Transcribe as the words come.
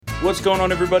What's going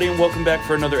on, everybody, and welcome back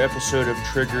for another episode of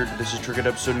Triggered. This is Triggered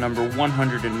episode number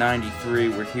 193.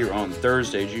 We're here on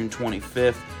Thursday, June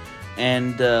 25th,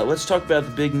 and let's talk about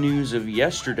the big news of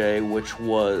yesterday, which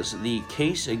was the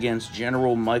case against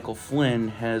General Michael Flynn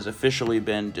has officially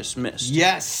been dismissed.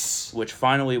 Yes! Which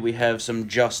finally we have some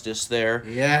justice there.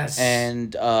 Yes!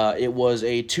 And it was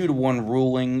a 2-1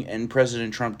 ruling, and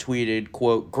President Trump tweeted,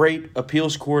 quote, "Great,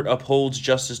 appeals court upholds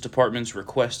Justice Department's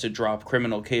request to drop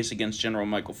criminal case against General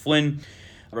Michael Flynn."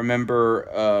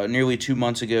 Remember, nearly 2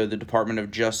 months ago, the Department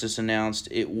of Justice announced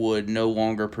it would no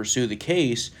longer pursue the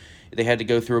case. They had to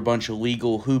go through a bunch of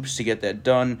legal hoops to get that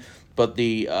done, but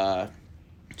the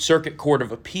Circuit Court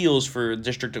of Appeals for the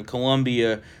District of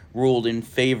Columbia ruled in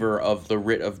favor of the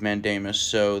writ of mandamus,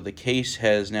 so the case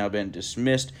has now been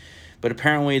dismissed. But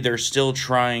apparently they're still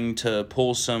trying to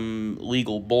pull some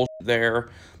legal bullshit there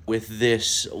with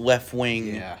this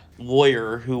left-wing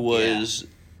lawyer who was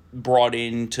brought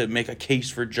in to make a case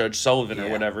for Judge Sullivan or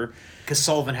whatever. Because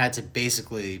Sullivan had to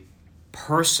basically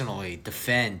personally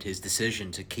defend his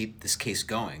decision to keep this case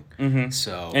going.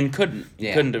 So And couldn't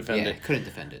defend it. Couldn't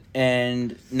defend it.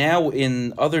 And now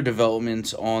in other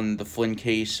developments on the Flynn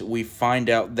case, we find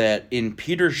out that in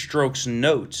Peter Strzok's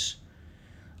notes,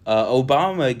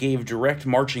 Obama gave direct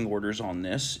marching orders on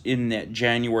this in that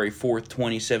January 4th,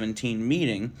 2017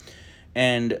 meeting.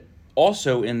 And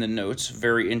also in the notes,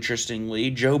 very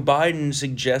interestingly, Joe Biden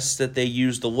suggests that they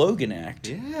use the Logan Act.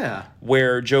 Yeah.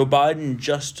 Where Joe Biden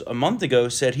just a month ago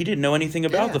said he didn't know anything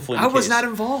about the Flynn case. I was not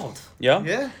involved. Yeah?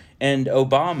 Yeah. And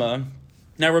Obama...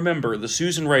 Now remember, the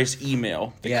Susan Rice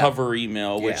email, the cover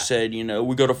email, which said,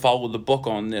 we go to follow the book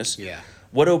on this. Yeah.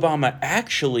 What Obama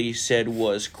actually said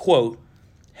was, quote,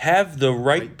 have the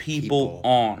right people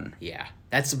on. Yeah.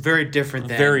 That's very different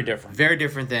than... Very different. Very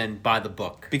different than by the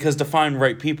book. Because define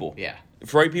right people. Yeah.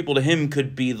 If right people to him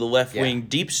could be the left-wing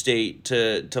deep state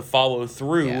to follow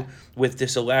through with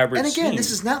this elaborate And again, scheme.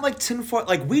 this is not like tinfoil.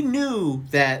 Like, we knew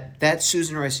that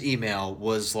Susan Rice email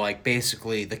was like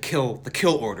basically the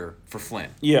kill order for Flynn.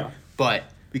 Yeah. But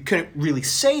we couldn't really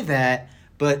say that.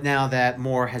 But now that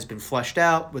more has been fleshed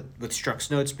out with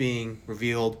Strzok's notes being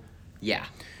revealed,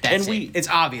 that's it's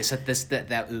obvious that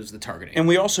that was the targeting. And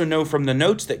we also know from the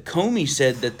notes that Comey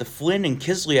said that the Flynn and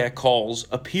Kislyak calls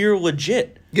appear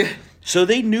legit. Yeah. So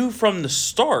they knew from the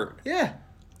start Yeah.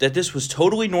 that this was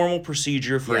totally normal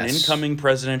procedure for an incoming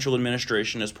presidential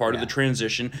administration as part of the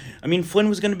transition. I mean, Flynn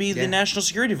was going to be the national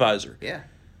security advisor. Yeah.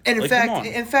 And in Like,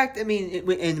 fact, I mean,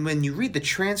 and when you read the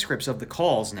transcripts of the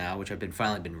calls now, which have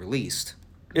finally been released,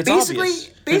 It's basically, obvious.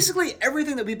 basically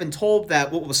everything that we've been told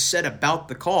that what was said about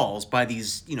the calls by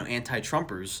these,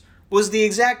 anti-Trumpers was the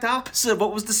exact opposite of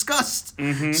what was discussed.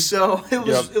 So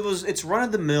it's run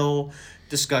of the mill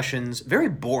discussions, very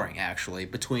boring actually,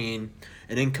 between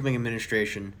an incoming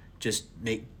administration just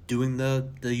doing the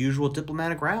usual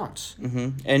diplomatic rounds.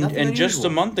 And just a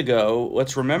month ago,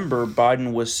 let's remember,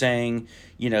 Biden was saying,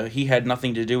 he had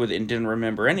nothing to do with it and didn't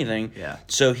remember anything. Yeah.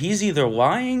 So he's either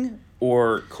lying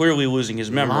or clearly losing his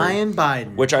memory. Lying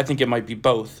Biden. Which I think it might be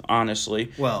both,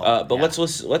 honestly. Well, but let's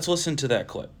listen to that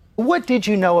clip. What did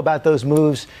you know about those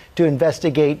moves to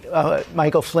investigate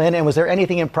Michael Flynn, and was there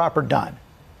anything improper done?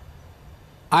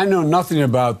 I know nothing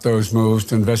about those moves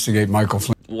to investigate Michael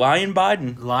Flynn. Lying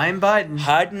Biden. Lying Biden.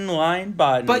 Hiding lying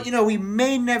Biden. But we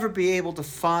may never be able to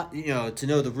find to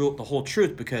know the whole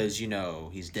truth because he's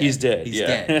dead. He's dead. He's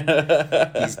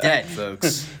dead. He's dead,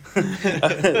 folks.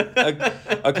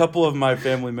 A couple of my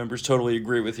family members totally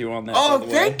agree with you on that. Oh, by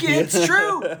the thank way. you. It's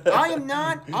true. I am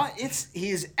not. He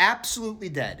is absolutely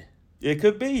dead. It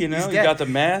could be, you dead. got the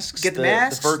masks, Get the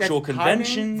masks, the virtual that's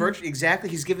convention. hiding,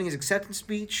 exactly. He's giving his acceptance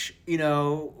speech,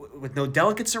 with no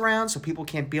delegates around, so people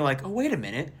can't be like, oh, wait a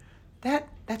minute, that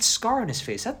scar on his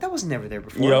face, that was never there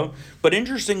before. But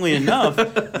interestingly enough,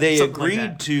 they Something like agreed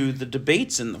that. to the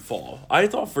debates in the fall. I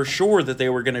thought for sure that they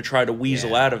were going to try to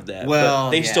weasel out of that. Well,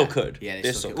 but they still could. Yeah,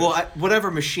 they still could. Well,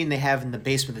 whatever machine they have in the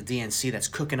basement of the DNC that's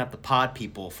cooking up the pod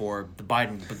people for the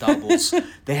Biden doubles,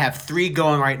 they have 3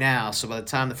 going right now. So by the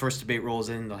time the first debate rolls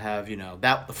in, they'll have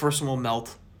the first one will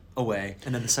melt away,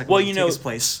 and then the second one will take its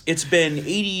place. It's been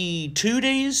 82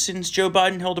 days since Joe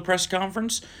Biden held a press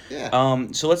conference. Yeah.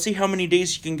 So let's see how many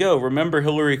days he can go. Remember,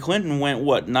 Hillary Clinton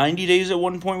went, 90 days at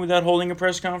one point without holding a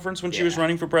press conference when she was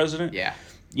running for president? Yeah.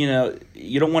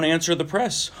 You don't want to answer the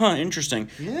press. Interesting.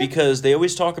 Yeah. Because they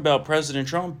always talk about President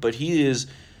Trump, but he is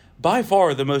by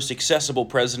far the most accessible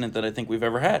president that I think we've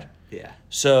ever had. Yeah.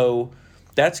 So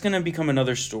that's going to become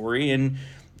another story, and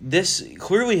this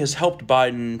clearly has helped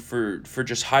Biden for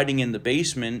just hiding in the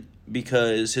basement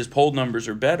because his poll numbers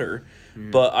are better.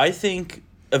 But I think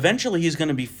eventually he's going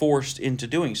to be forced into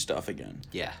doing stuff again.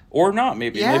 Yeah. Or not,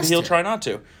 maybe. He Maybe has he'll to. try not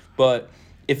to. But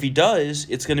if he does,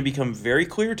 it's going to become very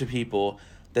clear to people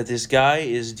that this guy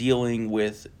is dealing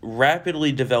with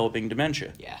rapidly developing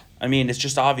dementia. Yeah. I mean, it's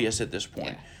just obvious at this point.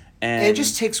 Yeah. And it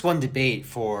just takes one debate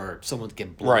for someone to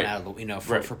get blown Right. out of the,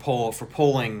 Right. for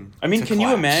polling. I mean, to can you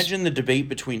collapse. imagine the debate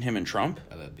between him and Trump?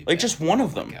 Oh, that'd be Like, bad. just one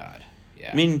of Oh, them. my God.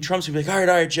 Yeah. I mean, Trump's gonna be like, all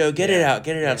right, Joe, get it out,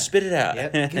 Yeah. spit it out.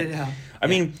 Yep, get it out. I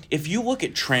mean, if you look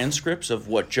at transcripts of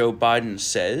what Joe Biden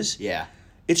says, yeah.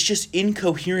 it's just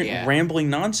incoherent, Yeah. rambling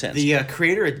nonsense. The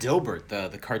creator of Dilbert,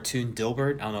 the cartoon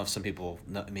Dilbert. I don't know if some people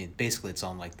know. I mean, basically, it's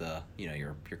on like the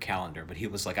your calendar. But he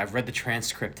was like, I've read the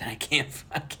transcript and I can't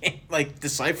like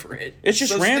decipher it. It's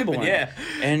just so stupid, rambling. yeah.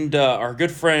 And our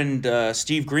good friend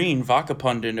Steve Green, Vodka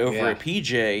Pundit over Yeah. at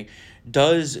PJ,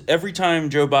 does every time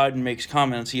Joe Biden makes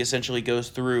comments, he essentially goes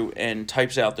through and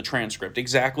types out the transcript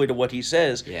exactly to what he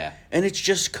says. Yeah. And it's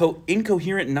just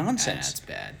incoherent nonsense. That's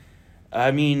bad.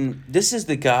 I mean, this is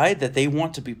the guy that they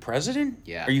want to be president?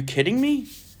 Yeah. Are you kidding me?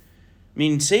 I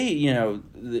mean, say,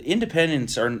 the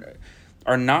independents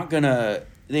are not going to,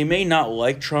 they may not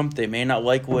like Trump, they may not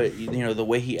like what, the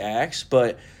way he acts,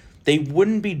 but they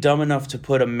wouldn't be dumb enough to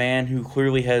put a man who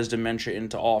clearly has dementia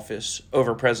into office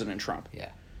over President Trump. Yeah.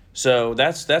 So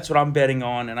that's what I'm betting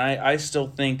on, and I still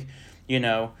think,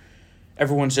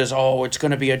 everyone says, oh, it's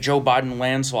going to be a Joe Biden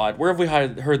landslide. Where have we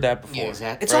heard that before? Yeah,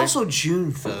 exactly. It's right? also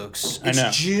June, folks. I It's know.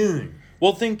 June.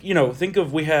 Well, think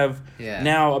of we have Yeah.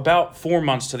 now about 4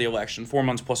 months to the election, 4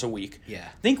 months plus a week. Yeah.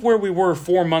 Think where we were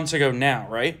 4 months ago now,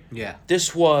 right? Yeah.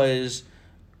 This was,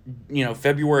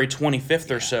 February 25th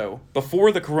or so,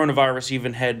 before the coronavirus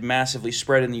even had massively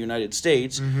spread in the United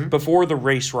States, Mm-hmm. before the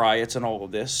race riots and all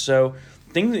of this. So,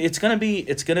 it's gonna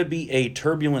be a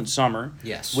turbulent summer.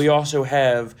 Yes. We also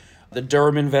have the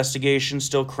Durham investigation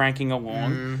still cranking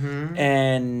along, Mm-hmm.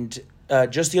 and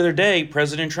just the other day,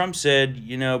 President Trump said,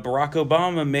 Barack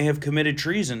Obama may have committed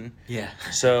treason. Yeah.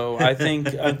 So I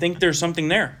think there's something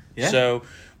there. Yeah. So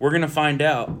we're gonna find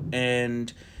out.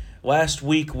 And last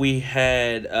week we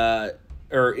had,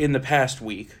 or in the past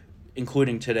week,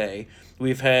 including today,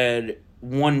 we've had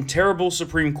one terrible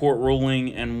Supreme Court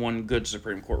ruling and one good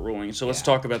Supreme Court ruling. So let's Yeah.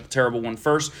 talk about the terrible one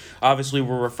first. Obviously,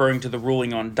 we're referring to the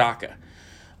ruling on DACA.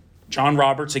 John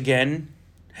Roberts, again,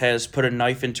 has put a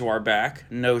knife into our back.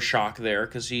 No shock there,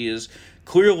 because he is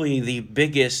clearly the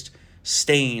biggest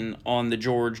stain on the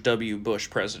George W. Bush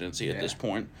presidency at Yeah. this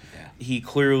point. Yeah. He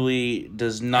clearly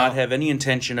does not Oh. have any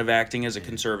intention of acting as a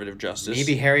conservative justice.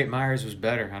 Maybe Harriet Myers was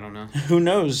better. I don't know. Who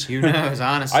knows? Who knows,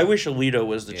 honestly. I wish Alito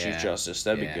was the Chief Yeah. Justice.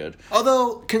 That'd Yeah. be good.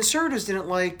 Although conservatives didn't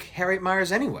like Harriet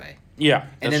Myers anyway. Yeah,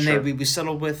 And that's then true. we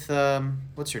settled with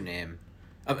what's her name?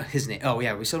 His name. Oh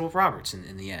yeah, we settled with Roberts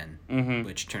in the end,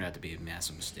 which turned out to be a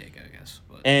massive mistake, I guess.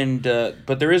 But And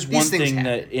but there is one These things thing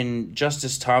happen. that in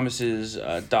Justice Thomas's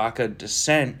DACA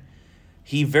dissent,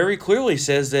 he very clearly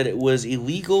says that it was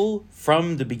illegal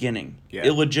from the beginning, Yeah.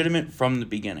 illegitimate from the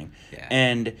beginning, Yeah.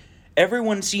 and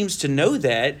everyone seems to know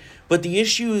that. But the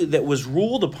issue that was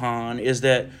ruled upon is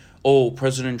that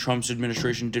President Trump's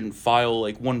administration didn't file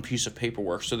like one piece of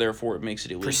paperwork, so therefore it makes it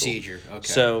illegal. Procedure, okay.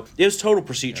 So it was total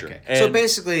procedure. okay. And, So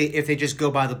basically, if they just go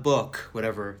by the book,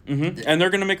 whatever. and they're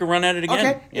gonna make a run at it again.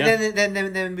 Okay. Yeah.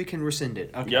 And then we can rescind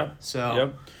it. Okay. Yep. So.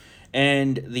 Yep.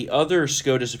 And the other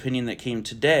SCOTUS opinion that came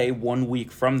today, 1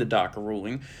 week from the DACA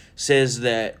ruling, says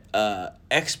that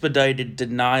expedited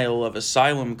denial of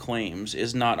asylum claims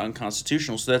is not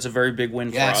unconstitutional. So that's a very big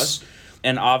win Yes. for us.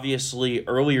 And obviously,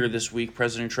 earlier this week,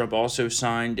 President Trump also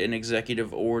signed an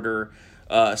executive order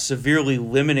severely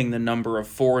limiting the number of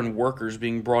foreign workers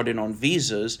being brought in on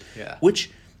visas, Yeah. which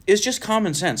is just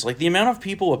common sense. Like, the amount of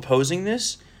people opposing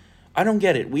this, I don't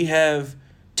get it. We have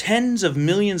tens of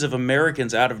millions of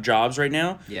Americans out of jobs right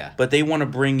now, Yeah. but they want to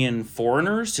bring in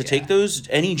foreigners to take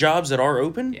any jobs that are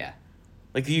open? Yeah.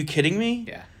 Like, are you kidding me?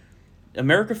 Yeah.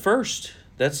 America first.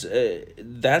 That's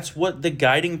what the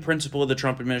guiding principle of the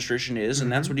Trump administration is,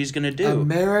 and that's what he's going to do.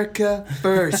 America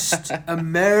first.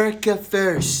 America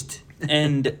first.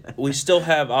 And we still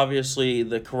have, obviously,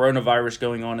 the coronavirus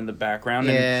going on in the background,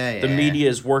 Yeah, and the yeah. media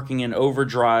is working in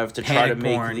overdrive to try to Panic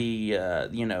make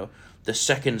porn. the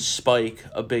second spike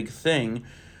a big thing.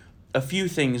 A few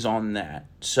things on that.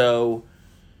 So,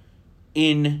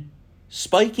 in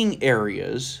spiking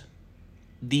areas,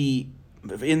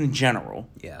 in general,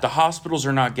 Yeah. the hospitals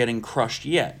are not getting crushed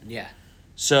yet. Yeah.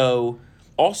 So,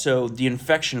 also, the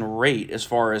infection rate, as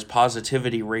far as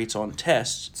positivity rates on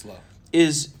tests, It's low.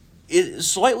 is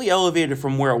slightly elevated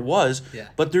from where it was, Yeah.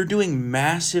 but they're doing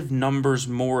massive numbers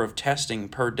more of testing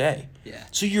per day. Yeah.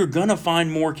 So you're going to find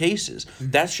more cases.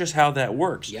 That's just how that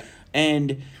works. Yep.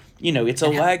 And it's a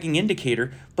lagging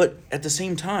indicator, but at the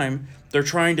same time, they're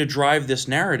trying to drive this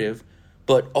narrative,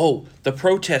 but, the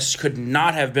protests could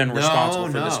not have been responsible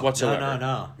for this whatsoever.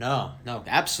 No,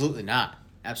 absolutely not.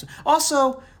 Absolutely.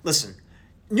 Also, listen,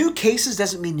 new cases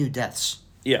doesn't mean new deaths.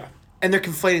 Yeah. And they're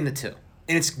conflating the two.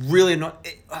 And it's really annoying.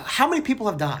 How many people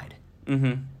have died?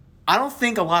 Mm-hmm. I don't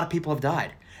think a lot of people have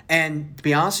died. And to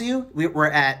be honest with you, we're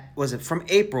at, from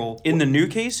April? In the new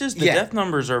cases, the death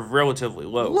numbers are relatively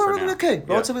low for now. Okay,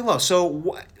 relatively low.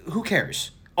 So who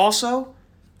cares? Also,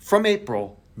 from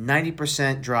April,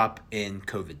 90% drop in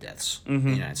COVID deaths in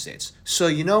the United States. So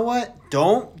you know what?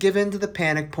 Don't give in to the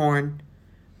panic porn.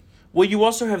 Well, you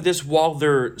also have this while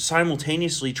they're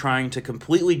simultaneously trying to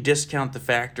completely discount the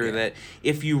factor that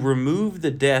if you remove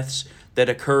the deaths that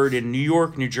occurred in New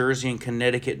York, New Jersey, and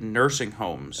Connecticut nursing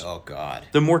homes, oh God,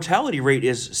 the mortality rate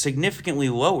is significantly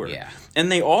lower. Yeah.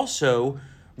 And they also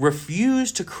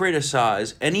refuse to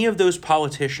criticize any of those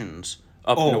politicians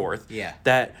up north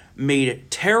that made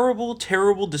terrible,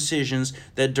 terrible decisions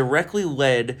that directly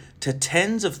led to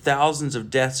tens of thousands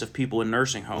of deaths of people in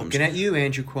nursing homes. Looking at you,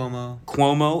 Andrew Cuomo.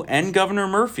 Cuomo and Governor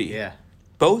Murphy. Yeah.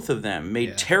 Both of them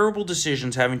made terrible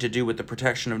decisions having to do with the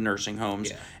protection of nursing homes.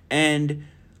 Yeah. And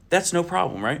that's no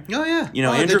problem, right? Oh, yeah.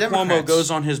 Andrew Cuomo goes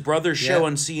on his brother's show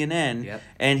on CNN,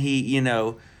 and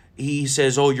he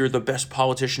says, you're the best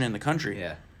politician in the country.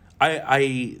 Yeah.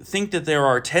 I think that there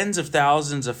are tens of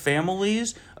thousands of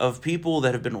families of people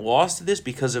that have been lost to this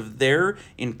because of their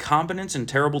incompetence and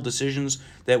terrible decisions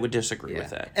that would disagree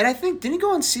with that. And I think, didn't he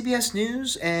go on CBS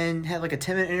News and had like a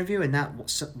 10-minute interview and not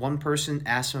one person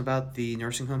asked him about the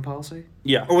nursing home policy?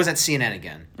 Yeah. Or was that CNN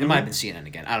again? It might have been CNN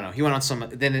again. I don't know. He went on some,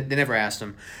 they never asked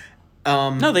him.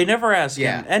 No, they never ask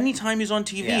him. Anytime he's on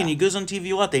TV and he goes on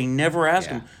TV a lot, they never ask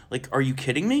him. Like, are you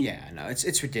kidding me? Yeah, no,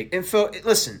 it's ridiculous. And Phil,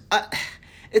 listen,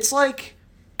 it's like,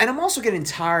 and I'm also getting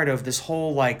tired of this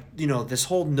whole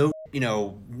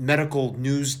medical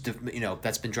news,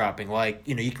 that's been dropping. Like,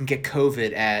 you can get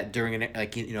COVID during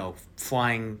an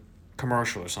flying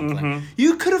commercial or something. Mm-hmm.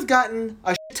 You could have gotten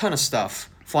a shit ton of stuff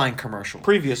flying commercial.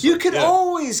 Previously, you could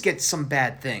always get some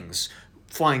bad things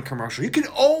flying commercial. You can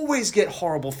always get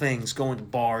horrible things going to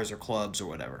bars or clubs or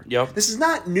whatever. Yep. This is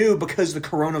not new because the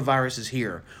coronavirus is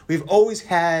here. We've always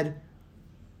had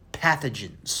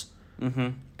pathogens. Mm-hmm.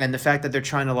 And the fact that they're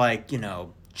trying to,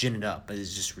 gin it up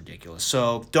is just ridiculous.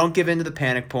 So don't give in to the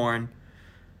panic porn.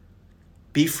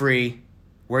 Be free.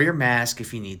 Wear your mask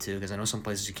if you need to, because I know some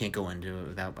places you can't go into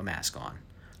without a mask on.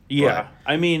 Yeah,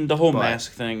 the whole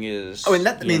mask thing is. Oh, and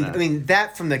that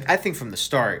that from the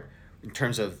start, in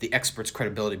terms of the experts'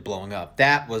 credibility blowing up,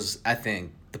 that was, I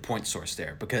think, the point source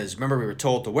there. Because remember, we were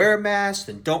told to wear a mask,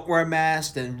 then don't wear a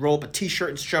mask, then roll up a T-shirt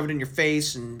and shove it in your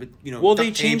face, and Well,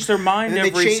 they changed their mind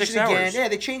every 6 hours. Yeah,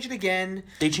 they change it again.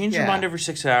 They change their mind every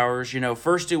 6 hours.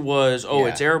 First it was,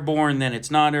 it's airborne, then it's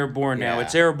not airborne. Now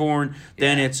it's airborne.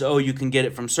 Then it's, you can get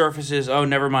it from surfaces. Oh,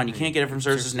 never mind, you can't get it from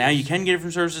surfaces. Now you can get it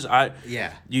from surfaces.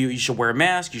 You should wear a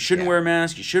mask. You shouldn't wear a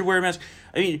mask. You should wear a mask.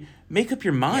 Make up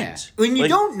your minds. When you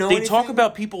don't know anything, talk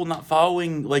about people not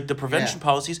following the prevention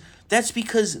policies. That's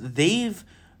because they've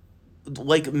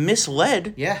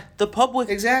misled the public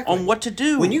on what to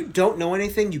do. When you don't know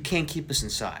anything, you can't keep us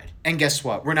inside. And guess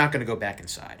what? We're not going to go back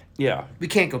inside. Yeah. We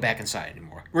can't go back inside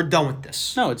anymore. We're done with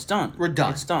this. No, it's done. We're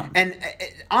done. It's done. And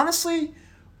honestly,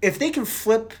 if they can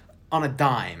flip on a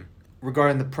dime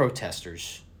regarding the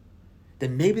protesters,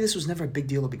 then maybe this was never a big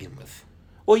deal to begin with.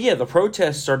 Well, yeah, the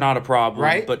protests are not a problem,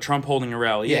 right? But Trump holding a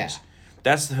rally is.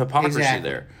 That's the hypocrisy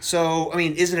there. So,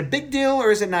 is it a big deal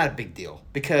or is it not a big deal?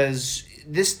 Because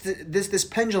this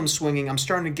pendulum swinging, I'm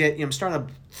starting to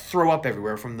throw up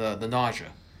everywhere from the nausea.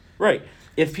 Right.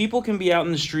 If people can be out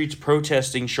in the streets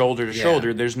protesting shoulder to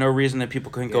shoulder, there's no reason that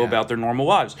people couldn't go about their normal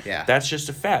lives. Yeah. That's just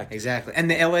a fact. Exactly. And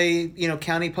the LA,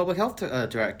 County Public Health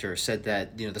Director said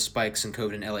that, the spikes in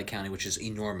COVID in LA County, which is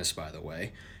enormous, by the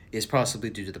way, is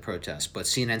possibly due to the protests. But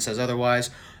CNN says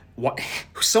otherwise. What?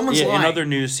 Someone's lying. In other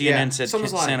news, CNN said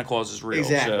Santa Claus is real.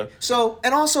 Exactly. So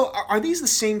and also, are these the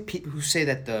same people who say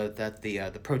that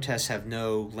the protests have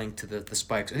no link to the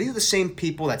spikes? Are these the same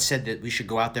people that said that we should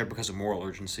go out there because of moral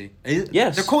urgency?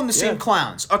 Yes. They're quoting the same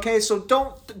clowns. Okay, so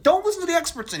don't listen to the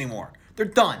experts anymore. They're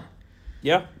done.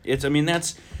 Yeah,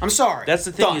 that's. I'm sorry. That's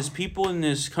the thing is people in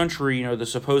this country, the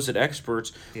supposed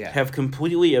experts, have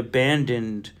completely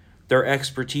abandoned their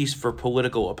expertise for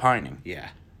political opining. Yeah.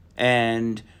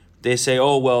 And they say,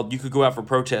 you could go out for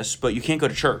protests, but you can't go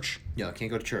to church. No, I can't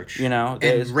go to church. And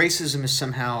racism is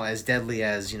somehow as deadly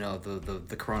as, the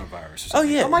coronavirus or something. Oh,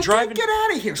 yeah. I'm like, get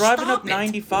out of here. Driving Stop up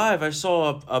 95, I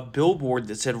saw a billboard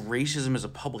that said racism is a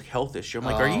public health issue. I'm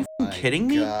like, are you kidding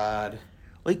me? God.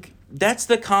 that's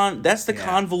the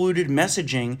convoluted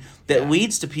messaging that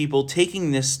leads to people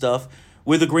taking this stuff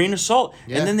with a grain of salt.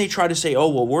 Yeah. And then they try to say, oh,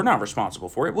 well, we're not responsible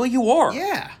for it. Well, you are.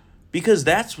 Yeah. Because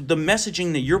that's the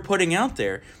messaging that you're putting out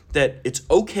there, that it's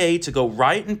okay to go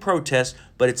riot and protest,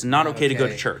 but it's not okay to go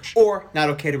to church. Or not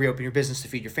okay to reopen your business to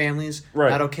feed your families. Right.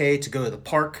 Not okay to go to the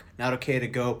park. Not okay to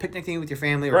go picnicking with your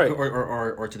family or, Right.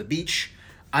 or to the beach.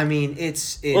 I mean,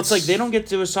 it's Well, it's like they don't get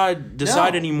to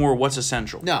decide anymore what's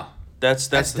essential. No. That's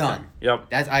That's the done. thing.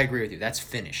 Yep. I agree with you. That's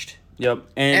finished. Yep.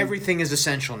 And Everything is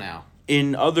essential now.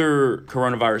 in other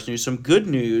coronavirus news, some good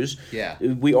news. Yeah.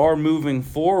 We are moving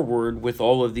forward with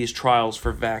all of these trials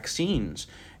for vaccines.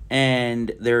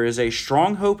 And there is a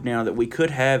strong hope now that we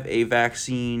could have a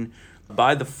vaccine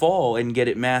by the fall and get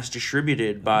it mass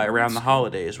distributed by around the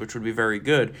holidays, which would be very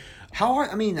good.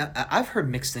 I've heard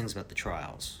mixed things about the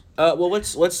trials. Well,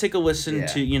 let's take a listen Yeah.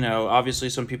 to, obviously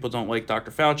some people don't like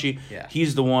Dr. Fauci. Yeah.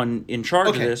 He's the one in charge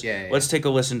of this. Yeah. Let's take a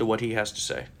listen to what he has to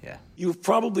say. Yeah. You've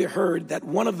probably heard that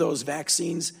one of those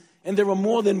vaccines, and there are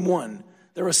more than one,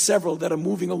 there are several that are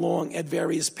moving along at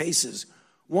various paces.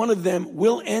 One of them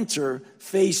will enter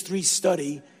phase 3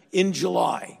 study in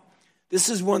July. This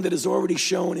is one that has already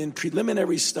shown in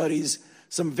preliminary studies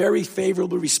some very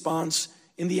favorable response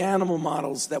in the animal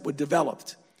models that were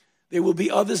developed. There will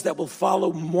be others that will follow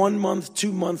 1 month,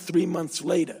 2 months, 3 months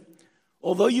later.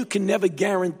 Although you can never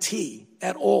guarantee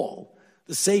at all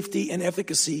the safety and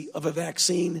efficacy of a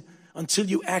vaccine until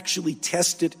you actually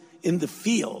test it in the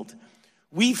field,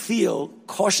 we feel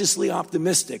cautiously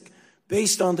optimistic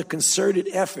based on the concerted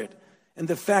effort and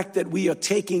the fact that we are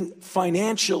taking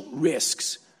financial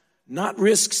risks, not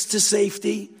risks to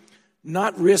safety,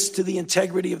 not risks to the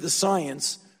integrity of the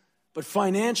science, but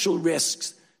financial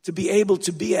risks to be able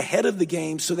to be ahead of the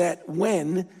game so that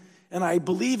when, and I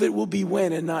believe it will be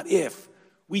when and not if,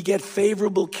 we get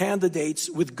favorable candidates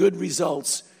with good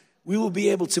results, we will be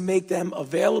able to make them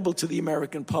available to the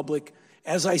American public,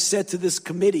 as I said to this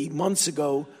committee months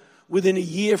ago, within a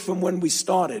year from when we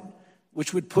started,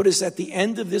 which would put us at the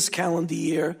end of this calendar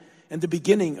year and the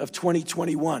beginning of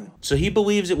 2021. So he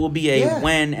believes it will be a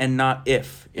when and not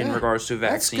if in regards to a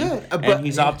vaccine. That's good. And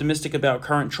he's optimistic about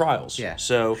current trials. Yeah.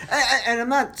 So And I'm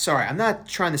not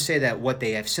trying to say that what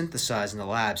they have synthesized in the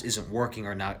labs isn't working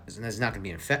or not is not going to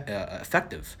be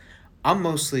effective. I'm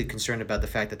mostly concerned about the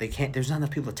fact that there's not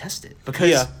enough people to test it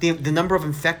because the number of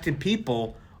infected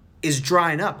people is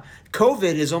drying up.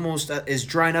 COVID is almost is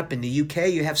drying up in the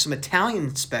UK. You have some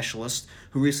Italian specialists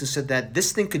who recently said that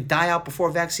this thing could die out before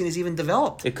a vaccine is even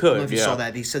developed. It could. I don't know if you saw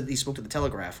that. He said he spoke to the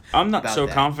Telegraph. I'm not so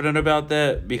confident about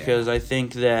that because I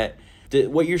think that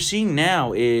what you're seeing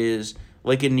now is,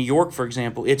 like in New York, for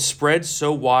example, it spreads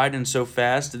so wide and so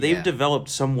fast that they've developed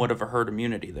somewhat of a herd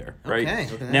immunity there, right? Okay,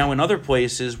 look at that. Now, in other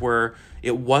places where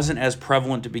it wasn't as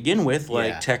prevalent to begin with,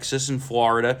 like Texas and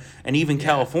Florida and even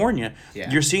California,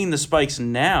 you're seeing the spikes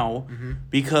now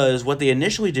because what they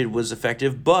initially did was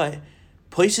effective, but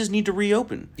places need to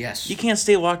reopen. Yes. You can't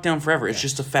stay locked down forever. It's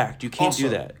just a fact. You can't do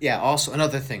that. Yeah, also,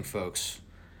 another thing, folks.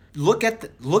 Look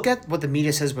at what the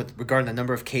media says regarding the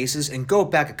number of cases and go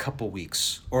back a couple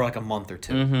weeks or like a month or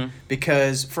two.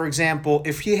 Because, for example,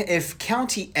 if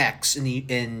County X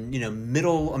in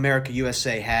Middle America,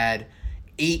 USA had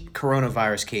 8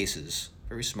 coronavirus cases,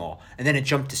 very small, and then it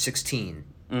jumped to 16.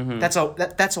 That's a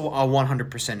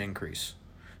 100% increase.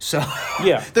 So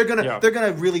they're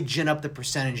gonna really gin up the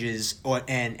percentages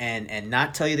and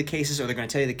not tell you the cases, or they're gonna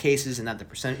tell you the cases and not the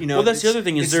percent. Well, that's the other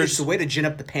thing is it's a way to gin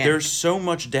up the panic. There's so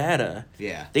much data.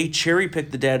 Yeah. They cherry pick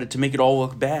the data to make it all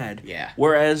look bad. Yeah.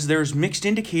 Whereas there's mixed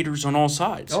indicators on all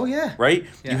sides. Oh, yeah. Right?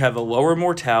 Yeah. You have a lower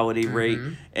mortality rate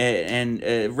and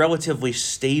a relatively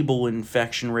stable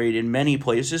infection rate in many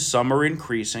places. Some are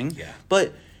increasing. Yeah.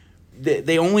 But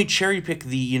they only cherry pick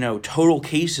the total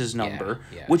cases number,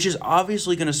 which is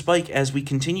obviously going to spike as we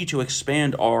continue to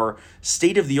expand our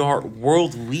state-of-the-art,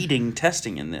 world-leading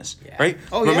testing in this, right?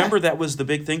 Oh, Remember that was the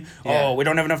big thing? Yeah. Oh, we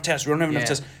don't have enough tests. We don't have enough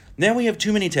tests. Now we have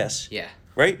too many tests. Yeah.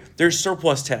 Right? There's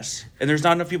surplus tests, and there's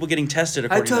not enough people getting tested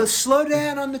according to slow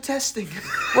down on the testing.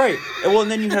 Right. Well,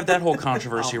 and then you have that whole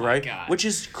controversy, Oh my right? God. Which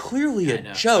is clearly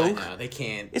a joke. I know, they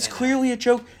can't. It's clearly a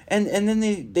joke, and then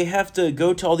they have to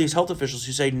go to all these health officials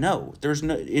who say no. There's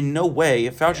in no way.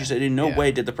 Fauci said in no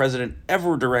way did the president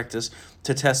ever direct us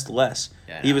to test less.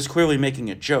 Yeah, he was clearly making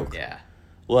a joke. Yeah.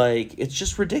 Like, it's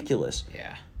just ridiculous.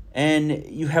 Yeah. And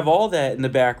you have all that in the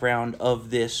background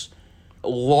of this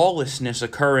lawlessness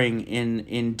occurring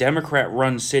in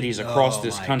Democrat-run cities across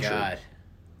this country. God.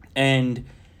 And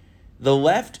the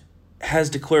left has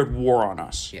declared war on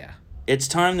us. Yeah. It's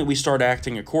time that we start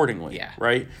acting accordingly. Yeah.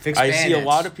 Right? Fix I see a bandits.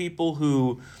 lot of people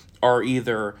who are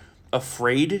either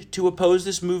afraid to oppose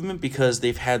this movement because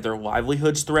they've had their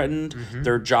livelihoods threatened,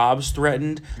 their jobs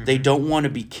threatened. They don't want to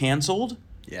be canceled.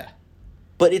 Yeah.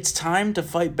 But it's time to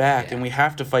fight back, and we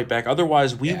have to fight back.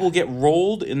 Otherwise, we will get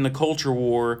rolled in the culture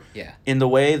war in the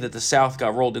way that the South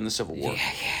got rolled in the Civil War.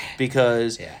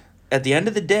 Because at the end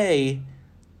of the day,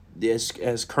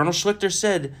 as Colonel Schlichter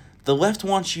said, the left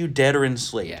wants you dead or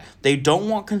enslaved. They don't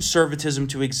want conservatism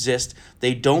to exist.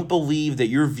 They don't believe that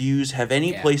your views have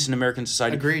any place in American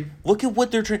society. Agreed. Look at what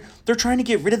they're trying. They're trying to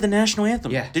get rid of the national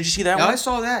anthem. Yeah. Did you see that one? I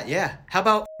saw that. Yeah. How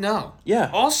about no?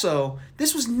 Yeah. Also,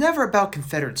 this was never about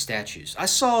Confederate statues. I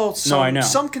saw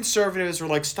some conservatives were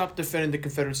like, "Stop defending the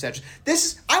Confederate statues."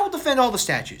 I will defend all the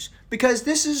statues because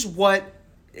this is what.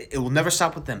 It will never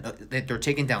stop with them. They're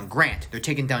taking down Grant. They're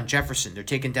taking down Jefferson. They're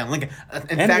taking down Lincoln.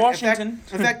 Washington.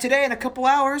 In fact, today, in a couple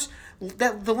hours,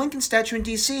 the Lincoln statue in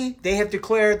D.C., they have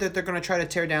declared that they're going to try to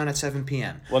tear down at 7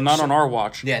 p.m. Well, not on our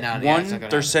watch. Yeah, no.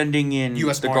 They're sending in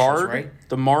US the Marshals, Guard, right?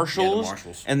 the Marshals,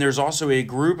 Marshals. And there's also a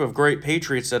group of great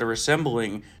patriots that are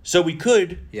assembling. So we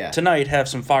could, tonight, have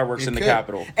some fireworks in the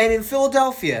Capitol. And in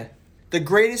Philadelphia, the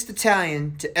greatest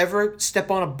Italian to ever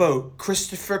step on a boat,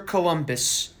 Christopher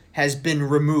Columbus, has been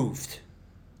removed.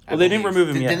 Well, they didn't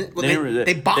remove him yet.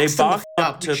 They boxed him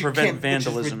up to prevent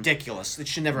vandalism. Which is ridiculous. It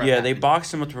should never have happened. They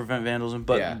boxed him up to prevent vandalism,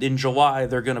 but in July,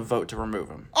 they're going to vote to remove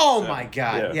him. Oh, my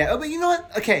God. Yeah. But you know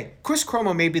what? Okay, Chris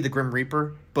Cuomo may be the Grim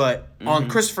Reaper, but on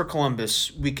Christopher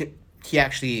Columbus, he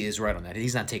actually is right on that.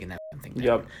 He's not taking that thing down.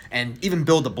 Yep. And even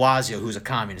Bill de Blasio, who's a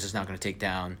communist, is not going to take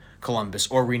down Columbus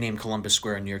or rename Columbus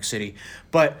Square in New York City.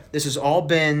 But this has all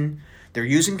been... They're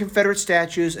using Confederate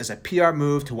statues as a PR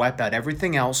move to wipe out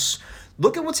everything else.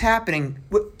 Look at what's happening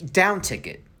with Down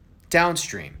Ticket,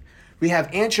 Downstream. We have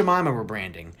Aunt Jemima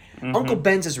rebranding. Uncle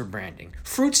Ben's is rebranding.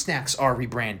 Fruit Snacks are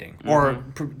rebranding or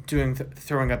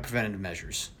throwing up preventative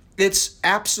measures. It's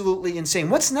absolutely insane.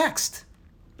 What's next?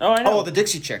 Oh, I know. Oh, the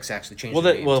Dixie Chicks actually changed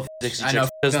their name. Dixie Chicks,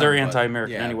 because they're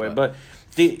anti-American anyway. But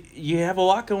you have a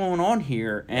lot going on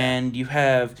here, and you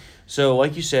have... So,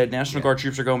 like you said, National Guard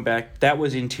troops are going back. That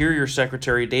was Interior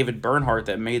Secretary David Bernhardt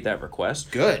that made that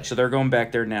request. Good. So they're going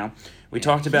back there now. We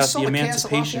talked about the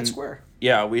emancipation.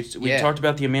 Yeah, we talked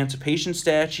about the emancipation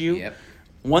statue. Yep.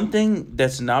 One thing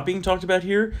that's not being talked about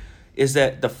here is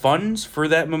that the funds for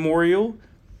that memorial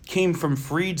came from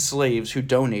freed slaves who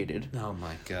donated. Oh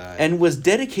my God. And was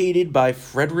dedicated by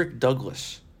Frederick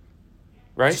Douglass.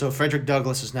 Right? So Frederick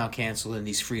Douglass is now canceled, and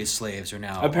these freed slaves are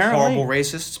now apparently horrible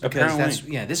racists. Because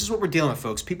this is what we're dealing with,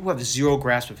 folks. People who have zero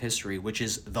grasp of history, which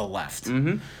is the left.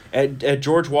 Mm-hmm. At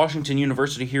George Washington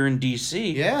University here in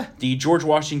D.C., the George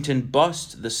Washington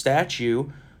bust, the statue,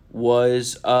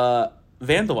 was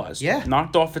vandalized,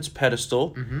 knocked off its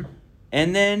pedestal,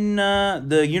 and then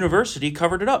the university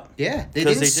covered it up. Yeah, they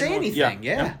didn't say anything.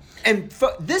 And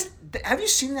have you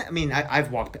seen that? I mean,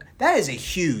 I've walked. That is a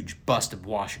huge bust of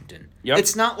Washington. Yep.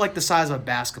 It's not like the size of a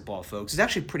basketball, folks. It's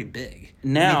actually pretty big.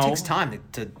 Now, it takes time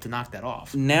to knock that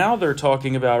off. Now they're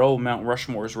talking about, Mount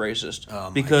Rushmore is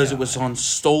racist because it was on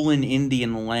stolen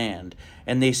Indian land.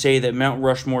 And they say that Mount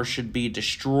Rushmore should be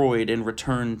destroyed and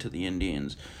returned to the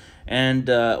Indians. And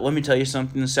let me tell you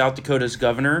something, South Dakota's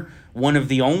governor, one of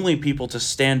the only people to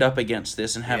stand up against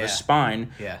this and have a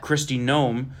spine, Kristi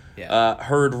Noem,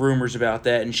 heard rumors about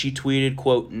that, and she tweeted,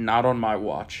 quote, "Not on my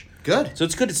watch." Good. So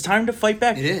it's good. It's time to fight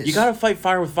back. It is. You got to fight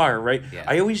fire with fire, right? Yeah.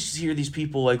 I always hear these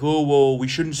people like, "Oh, well, we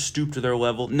shouldn't stoop to their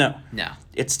level." No.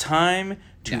 It's time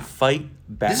to fight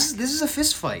back. This is a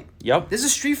fist fight. Yep. This is a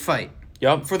street fight.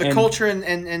 Yep. For the culture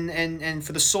and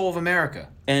for the soul of America.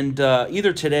 And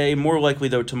either today, more likely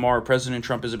though tomorrow, President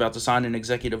Trump is about to sign an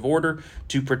executive order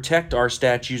to protect our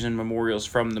statues and memorials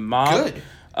from the mob.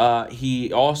 Good.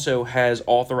 He also has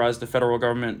authorized the federal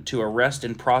government to arrest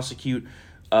and prosecute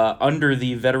under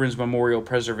the Veterans Memorial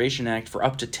Preservation Act for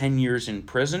up to 10 years in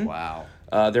prison. Wow.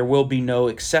 There will be no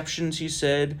exceptions, he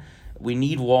said. We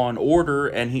need law and order,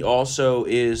 and he also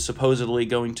is supposedly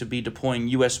going to be deploying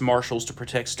U.S. Marshals to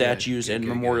protect statues and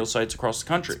memorial sites across the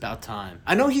country. It's about time.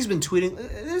 I know he's been tweeting.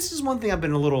 This is one thing I've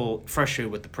been a little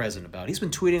frustrated with the president about. He's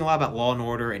been tweeting a lot about law and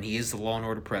order, and he is the law and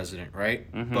order president,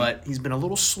 right? Mm-hmm. But he's been a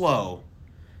little slow.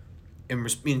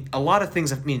 A lot of things,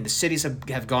 the cities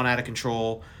have gone out of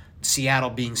control. Seattle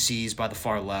being seized by the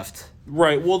far left.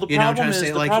 Right. Well, the problem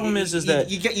is that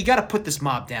you got to put this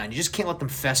mob down. You just can't let them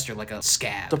fester like a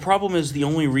scab. The problem is the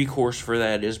only recourse for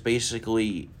that is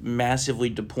basically massively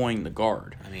deploying the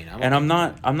Guard. I'm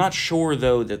not sure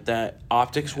though that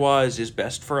optics wise is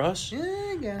best for us. Yeah,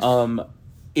 I guess.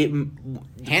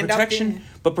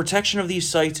 Protection of these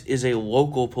sites is a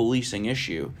local policing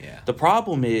issue. Yeah. The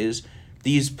problem is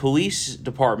these police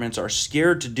departments are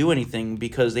scared to do anything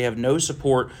because they have no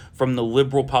support from the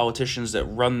liberal politicians that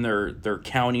run their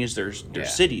counties, their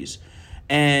cities.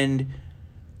 And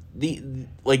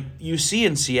like you see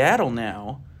in Seattle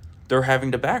now, they're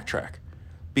having to backtrack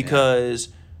because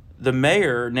the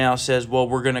mayor now says, well,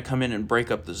 we're going to come in and break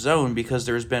up the zone because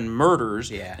there's been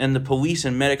murders and the police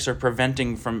and medics are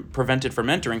prevented from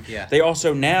entering. Yeah. They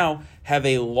also now have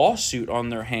a lawsuit on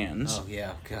their hands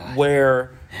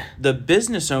where the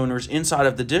business owners inside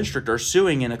of the district are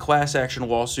suing in a class action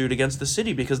lawsuit against the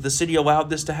city because the city allowed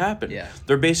this to happen. Yeah.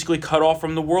 They're basically cut off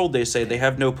from the world, they say. They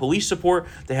have no police support.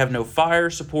 They have no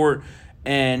fire support.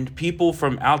 And people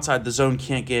from outside the zone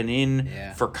can't get in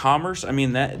for commerce. I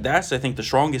mean, that's I think the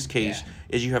strongest case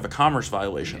is you have a commerce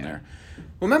violation there.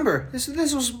 Remember, this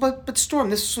was but Storm.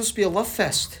 This was supposed to be a love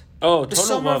fest. Oh, the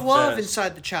Summer of Love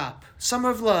inside the CHOP. Summer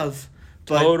of Love.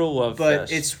 Total love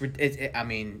fest. But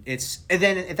it's and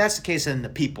then if that's the case, then the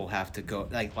people have to go,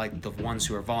 like the ones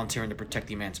who are volunteering to protect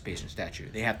the Emancipation Statue.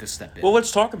 They have to step in. Well,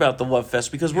 let's talk about the love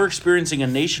fest because we're experiencing a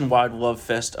nationwide love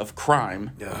fest of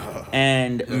crime,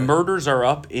 and murders are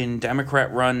up in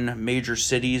Democrat-run major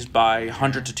cities by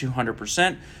 100 to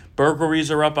 200%.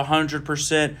 Burglaries are up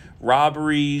 100%.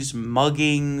 Robberies,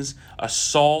 muggings,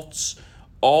 assaults.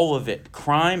 All of it.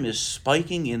 Crime is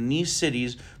spiking in these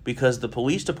cities because the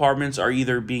police departments are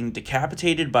either being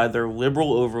decapitated by their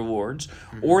liberal overlords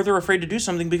or they're afraid to do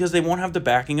something because they won't have the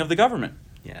backing of the government.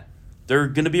 Yeah. They're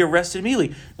going to be arrested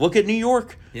immediately. Look at New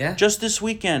York. Yeah. Just this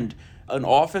weekend, an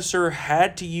officer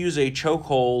had to use a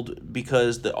chokehold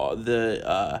because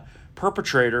the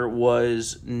perpetrator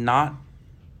was not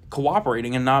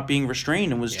cooperating and not being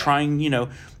restrained and was trying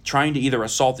to either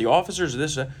assault the officers or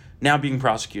this now being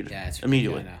prosecuted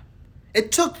immediately.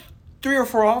 It took 3 or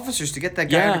 4 officers to get that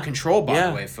guy under control, by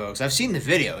the way, folks. I've seen the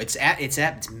video. It's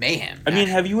mayhem. I mean,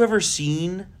 have you ever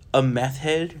seen a meth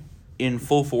head in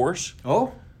full force?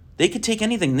 Oh. They could take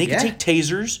anything. They could take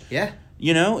tasers. Yeah.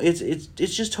 You know, it's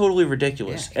just totally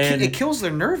ridiculous. Yeah. And it kills their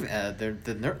nerve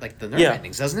the nerve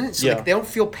endings, doesn't it? So they don't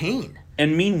feel pain.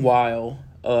 And meanwhile,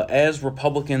 as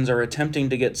Republicans are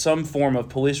attempting to get some form of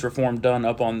police reform done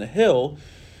up on the Hill,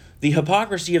 the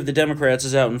hypocrisy of the Democrats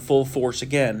is out in full force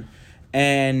again.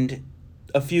 And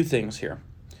a few things here.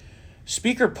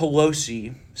 Speaker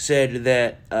Pelosi said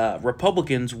that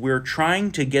Republicans were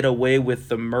trying to get away with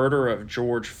the murder of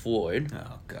George Floyd.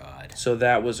 Oh, God. So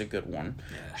that was a good one.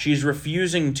 Yeah. She's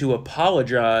refusing to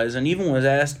apologize and even was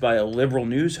asked by a liberal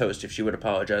news host if she would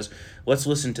apologize. Let's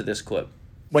listen to this clip.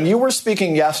 When you were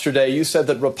speaking yesterday, you said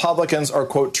that Republicans are,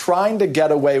 quote, trying to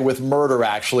get away with murder,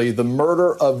 actually, the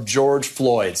murder of George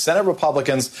Floyd. Senate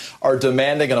Republicans are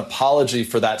demanding an apology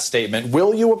for that statement.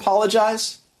 Will you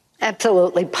apologize?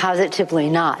 Absolutely, positively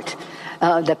not.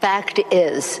 The fact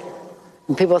is,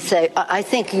 when people say, I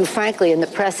think you, frankly, in the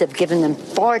press have given them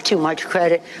far too much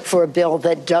credit for a bill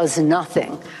that does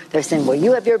nothing. They're saying, well,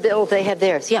 you have your bill, they have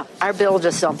theirs. Yeah, our bill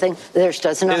does something, theirs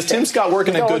does nothing. Is Tim Scott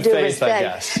working in good faith, I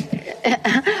guess?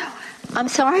 I'm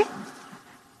sorry?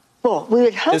 Well, we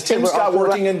would hope. Is Tim Scott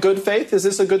working in good faith? Is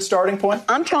this a good starting point?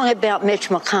 I'm talking about Mitch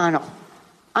McConnell.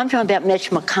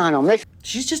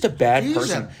 She's just a bad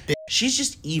person. She's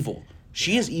just evil.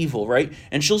 She is evil, right?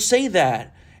 And she'll say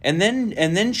that, and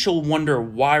then she'll wonder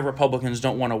why Republicans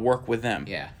don't want to work with them.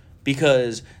 Yeah.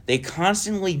 Because they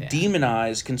constantly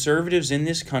demonize conservatives in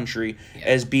this country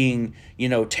as being,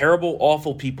 terrible,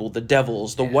 awful people, the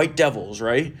devils, the white devils,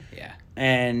 right? Yeah.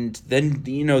 And then,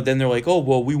 then they're like, oh,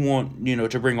 well, we want,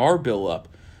 to bring our bill up.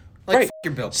 Like, right.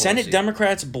 Your bill, Senate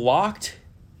Democrats blocked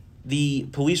the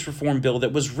police reform bill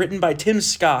that was written by Tim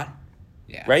Scott.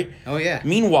 Yeah. Right? Oh, yeah.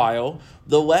 Meanwhile,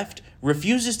 the left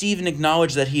refuses to even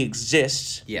acknowledge that he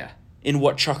exists. Yeah. In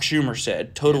what Chuck Schumer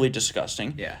said. Totally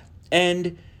disgusting. Yeah.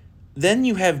 And then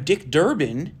you have Dick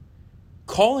Durbin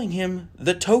calling him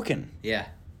the token. Yeah.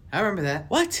 I remember that.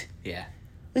 What? Yeah.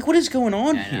 Like, what is going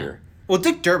on here? Well,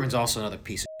 Dick Durbin's also another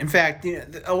piece. In fact,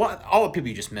 all the people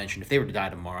you just mentioned, if they were to die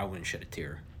tomorrow, I wouldn't shed a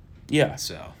tear. Yeah.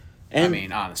 So, I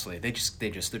mean, honestly, they're just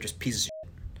pieces of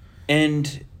shit.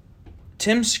 And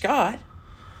Tim Scott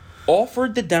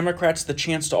offered the Democrats the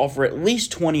chance to offer at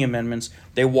least 20 amendments.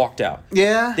 They walked out.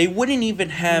 Yeah. They wouldn't even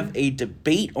have a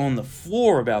debate on the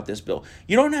floor about this bill.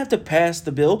 You don't have to pass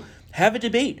the bill. Have a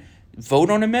debate. Vote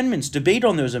on amendments. Debate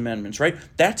on those amendments, right?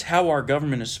 That's how our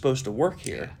government is supposed to work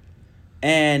here.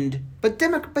 But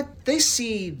they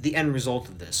see the end result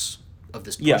of this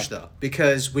push, though.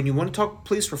 Because when you want to talk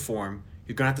police reform,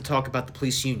 you're going to have to talk about the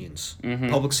police unions,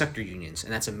 public sector unions,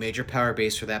 and that's a major power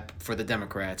base for the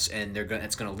Democrats, and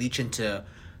it's going to leach into,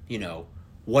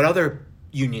 what other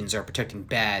unions are protecting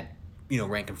bad,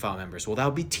 rank and file members. Well, that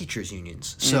would be teachers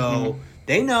unions. So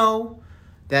they know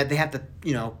that they have to,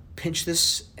 pinch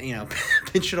this,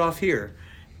 pinch it off here.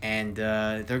 And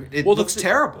it looks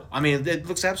terrible. I mean, it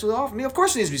looks absolutely awful. I mean, of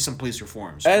course there needs to be some police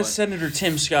reforms. As Senator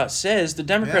Tim Scott says, the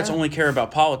Democrats only care about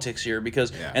politics here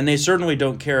and they certainly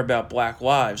don't care about black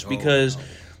lives because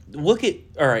look at,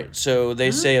 all right, so they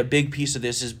say a big piece of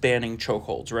this is banning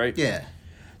chokeholds, right? Yeah.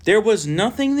 There was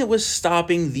nothing that was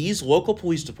stopping these local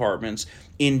police departments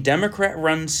in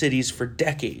Democrat-run cities for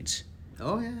decades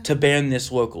to ban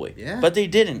this locally. Yeah. But they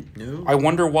didn't. No. I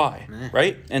wonder why,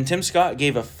 right? And Tim Scott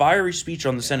gave a fiery speech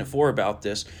on the Senate floor about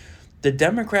this. The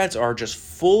Democrats are just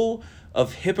full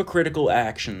of hypocritical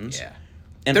actions. Yeah.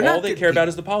 And all they care about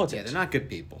is the politics. Yeah, they're not good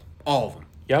people. All of them.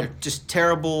 Yep. They're just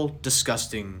terrible,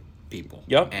 disgusting people.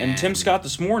 Yep. And Tim Scott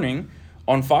this morning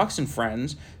on Fox and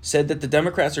Friends said that the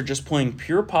Democrats are just playing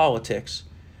pure politics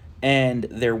and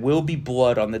there will be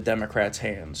blood on the Democrats'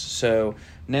 hands. So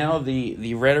now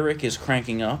the rhetoric is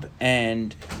cranking up,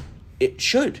 and it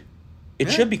should. It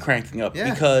should be cranking up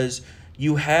because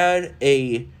you had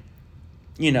I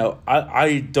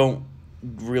don't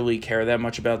really care that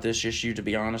much about this issue, to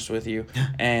be honest with you.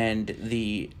 And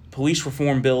the police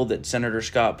reform bill that Senator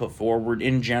Scott put forward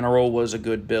in general was a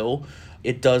good bill.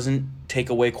 It doesn't take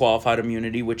away qualified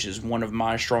immunity, which is one of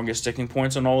my strongest sticking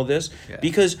points on all of this,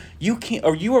 because you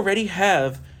already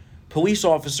have police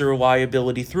officer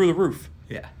liability through the roof.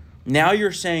 Yeah. Now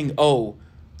you're saying,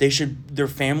 their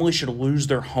family should lose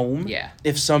their home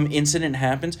if some incident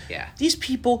happens. Yeah. These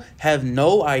people have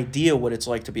no idea what it's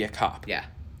like to be a cop. Yeah.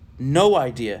 No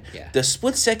idea. Yeah. The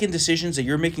split-second decisions that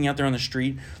you're making out there on the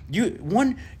street, you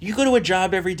go to a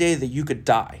job every day that you could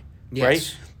die,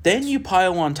 right? Then you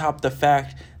pile on top the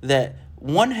fact that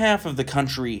one half of the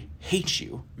country hates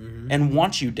you and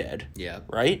wants you dead,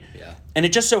 right? Yeah. And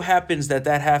it just so happens that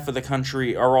half of the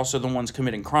country are also the ones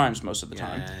committing crimes most of the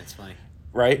time. Yeah, it's funny.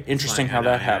 Right? Interesting how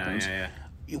that happens. Yeah.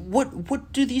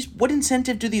 What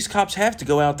incentive do these cops have to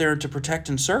go out there to protect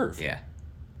and serve? Yeah.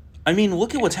 I mean,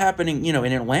 look at what's happening, in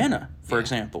Atlanta, for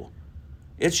example.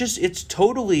 It's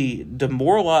totally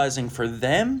demoralizing for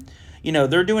them.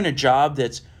 They're doing a job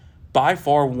that's by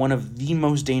far one of the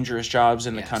most dangerous jobs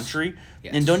in the country,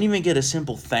 and don't even get a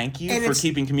simple thank you for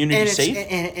keeping communities safe.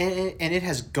 And it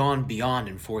has gone beyond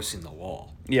enforcing the law.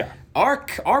 Yeah.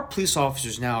 Our police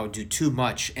officers now do too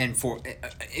much and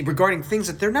regarding things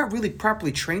that they're not really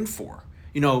properly trained for.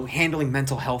 Handling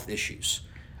mental health issues.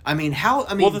 Well,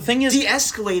 the thing is,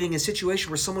 de-escalating a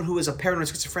situation where someone who is a paranoid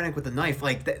schizophrenic with a knife,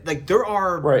 there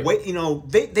are,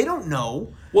 they don't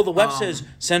know. Well, the left says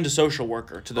send a social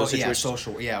worker to those situations.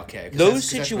 Okay. Those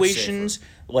situations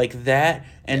like that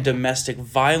and domestic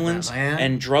violence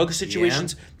and drug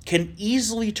situations can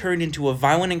easily turn into a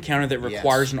violent encounter that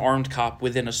requires an armed cop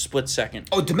within a split second.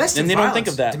 Oh, domestic violence. And they don't think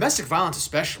of that. Domestic violence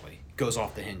especially goes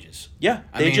off the hinges. Yeah,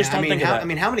 they just don't think of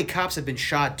that. How many cops have been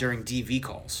shot during DV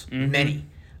calls? Many.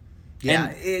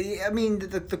 Yeah,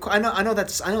 I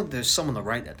know there's some on the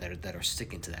right that are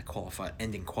sticking to that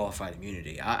ending qualified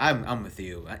immunity. I'm with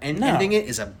you. Ending it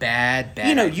is a bad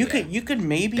idea. You could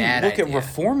maybe look at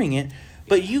reforming it,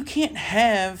 but you can't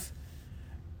have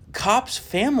cops'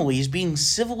 families being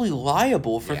civilly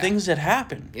liable for things that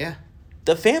happen. Yeah,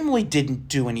 the family didn't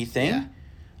do anything. Yeah.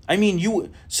 I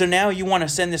mean, so now you want to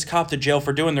send this cop to jail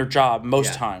for doing their job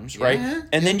most times, right?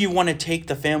 And then you want to take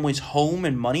the family's home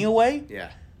and money away? Yeah.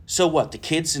 So what? The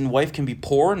kids and wife can be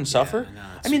poor and suffer?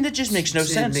 That just makes no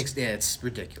sense. It's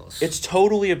ridiculous. It's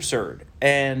totally absurd.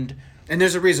 And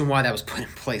there's a reason why that was put in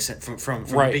place from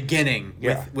the beginning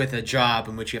with a job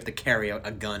in which you have to carry out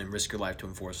a gun and risk your life to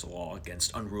enforce the law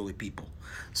against unruly people.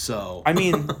 So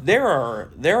there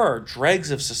are dregs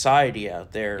of society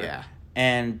out there,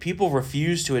 and people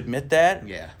refuse to admit that.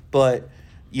 Yeah. But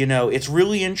it's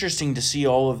really interesting to see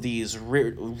all of these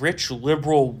rich,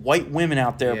 liberal, white women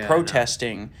out there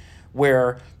protesting,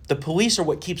 where the police are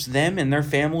what keeps them and their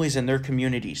families and their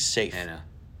communities safe. I know.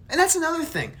 And that's another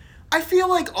thing. I feel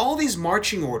like all these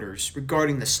marching orders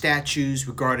regarding the statues,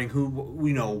 regarding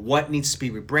what needs to be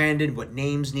rebranded, what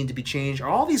names need to be changed, are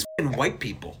all these white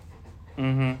people.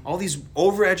 Mm-hmm. All these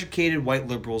overeducated white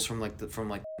liberals from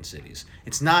cities.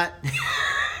 It's not,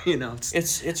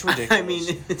 it's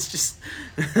ridiculous. It's just.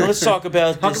 Let's talk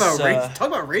about talk about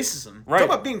racism. Right. Talk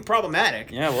about being problematic.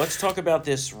 Yeah, well, let's talk about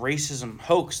this racism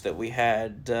hoax that we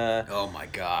had. Oh my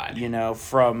God.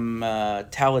 From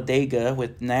Talladega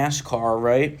with NASCAR,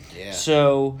 right? Yeah.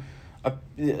 So,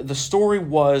 the story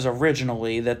was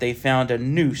originally that they found a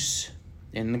noose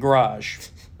in the garage,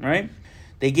 right?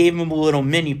 They gave him a little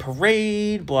mini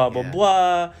parade, blah, blah,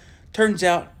 blah. Turns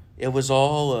out it was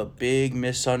all a big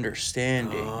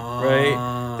misunderstanding,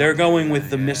 right? They're going with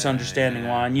the misunderstanding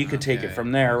line. You could take it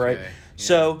from there, right? Yeah.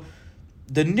 So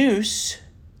the noose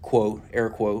quote, air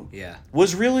quote, Yeah.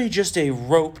 was really just a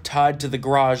rope tied to the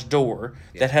garage door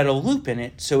that had a loop in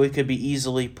it so it could be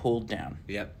easily pulled down.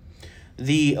 Yep.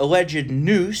 The alleged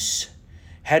noose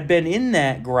had been in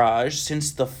that garage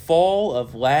since the fall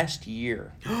of last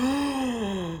year.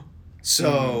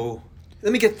 So,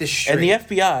 let me get this straight. And the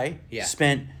FBI Yeah.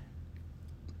 spent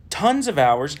tons of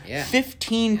hours. Yeah.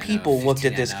 15 people looked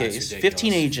at this case.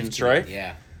 15 agents, right?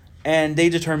 Yeah. And they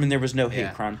determined there was no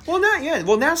hate crime. Well,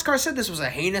 NASCAR said this was a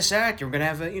heinous act. We're gonna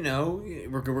have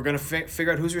we're gonna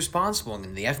figure out who's responsible, and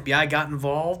then the FBI got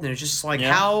involved, and it's just like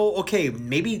how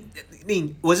maybe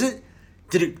was it?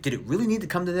 Did it really need to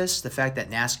come to this? The fact that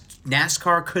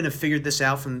NASCAR couldn't have figured this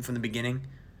out from the beginning.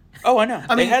 Oh, I know.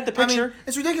 They had the picture.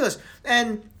 It's ridiculous,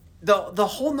 and the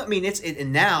whole.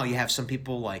 And now you have some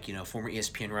people like former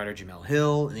ESPN writer Jamel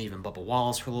Hill and even Bubba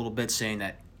Wallace for a little bit saying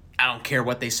that I don't care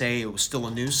what they say, it was still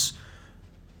a noose.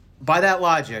 By that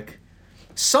logic,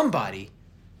 somebody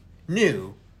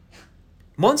knew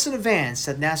months in advance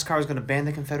that NASCAR was going to ban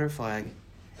the Confederate flag,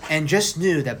 and just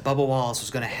knew that Bubba Wallace was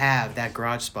going to have that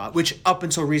garage spot, which up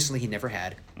until recently he never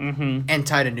had, and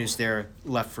tied a noose there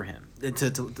left for him. It's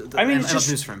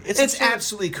just for him. It's It's absurd.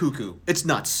 absolutely cuckoo. It's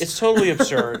nuts. It's totally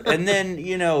absurd. And then,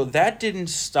 that didn't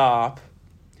stop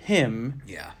him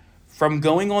from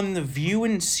going on The View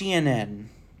and CNN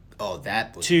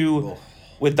that was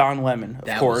with Don Lemon,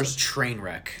 of course. That was a train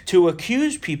wreck. To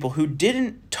accuse people who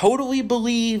didn't totally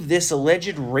believe this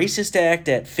alleged racist act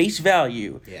at face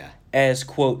value as,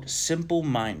 quote,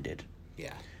 simple-minded.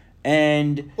 Yeah.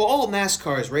 And all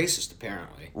NASCAR is racist,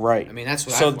 apparently. Right. I mean, that's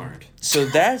what I've learned. So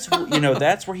that's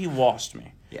that's where he lost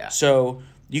me. Yeah. So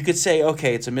you could say,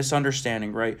 okay, it's a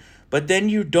misunderstanding, right? But then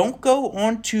you don't go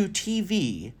onto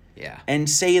TV and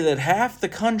say that half the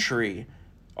country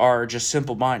are just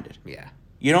simple-minded. Yeah.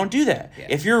 You don't do that. Yeah.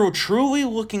 If you're truly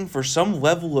looking for some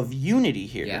level of unity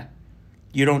here,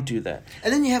 you don't do that.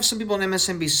 And then you have some people on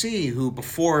MSNBC who,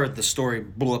 before the story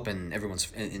blew up in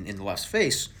everyone's in the left's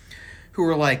face, who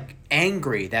were like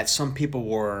angry that some people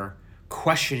were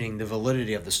questioning the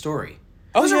validity of the story.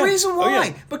 There's a reason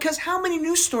why. Because how many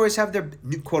news stories have there,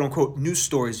 quote unquote, news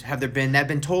stories have there been that have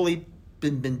been totally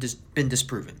been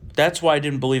disproven? That's why I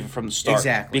didn't believe it from the start.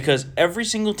 Exactly. Because every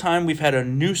single time we've had a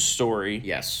news story,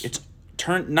 it's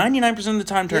turned 99% of the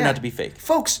time turned out to be fake.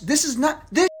 Folks, this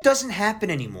doesn't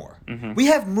happen anymore. Mm-hmm. We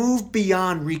have moved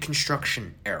beyond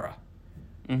Reconstruction era.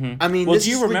 Mm-hmm. I mean, this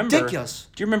is ridiculous.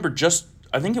 Do you remember just,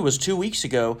 I think it was 2 weeks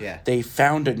ago, they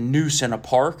found a noose in a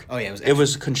park. Oh, yeah. It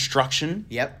was construction.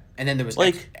 Yep. And then there was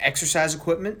exercise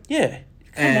equipment. Yeah.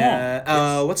 Come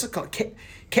on. What's it called?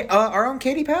 Our own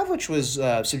Katie Pavlich was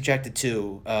subjected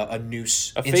to a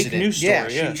noose incident. Fake news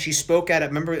story, She spoke at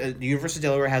remember, the University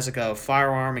of Delaware has like a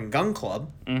firearm and gun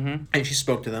club, and she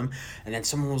spoke to them, and then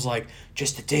someone was like,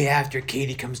 just the day after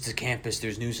Katie comes to campus,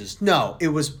 there's nooses. No, it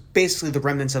was basically the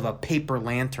remnants of a paper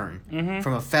lantern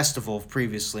from a festival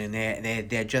previously, and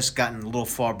they had just gotten a little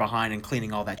far behind in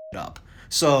cleaning all that shit up.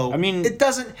 So, I mean, it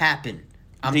doesn't happen.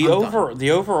 The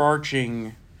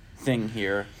overarching thing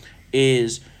here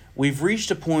is we've reached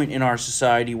a point in our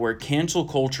society where cancel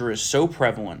culture is so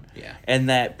prevalent and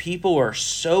that people are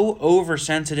so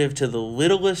oversensitive to the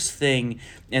littlest thing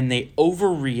and they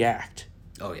overreact.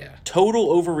 Oh, yeah. Total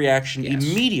overreaction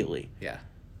immediately. Yeah.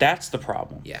 That's the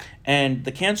problem. Yeah. And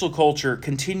the cancel culture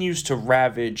continues to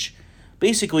ravage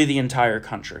basically the entire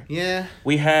country. Yeah.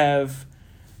 We have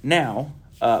now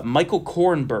Michael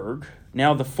Kornberg,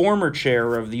 now the former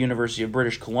chair of the University of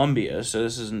British Columbia, so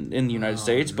this isn't in the United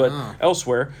States, but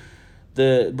elsewhere,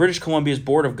 the British Columbia's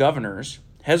Board of Governors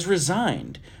has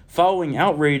resigned following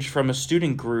outrage from a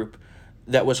student group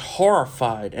that was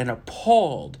horrified and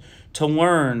appalled to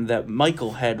learn that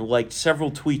Michael had liked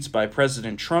several tweets by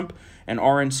President Trump and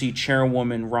RNC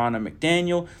chairwoman Ronna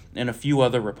McDaniel and a few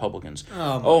other Republicans.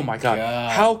 Oh my God.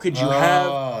 How could you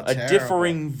have a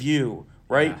differing view?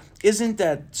 Right? Yeah. Isn't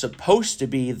that supposed to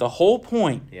be the whole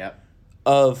point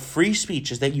of free speech,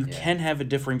 is that you can have a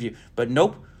differing view? But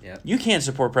nope, you can't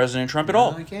support President Trump at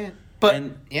all. No, you can't. But,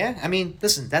 I mean,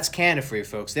 listen, that's Canada for you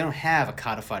folks. They don't have a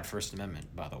codified First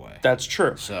Amendment, by the way. That's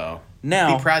true. So,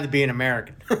 now, be proud to be an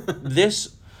American.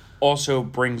 This also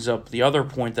brings up the other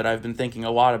point that I've been thinking a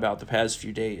lot about the past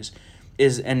few days,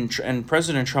 and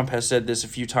President Trump has said this a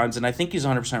few times, and I think he's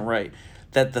 100% right,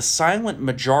 that the silent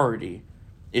majority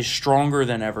is stronger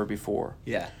than ever before.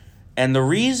 Yeah. And the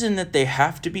reason that they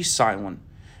have to be silent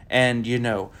and,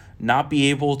 not be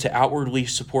able to outwardly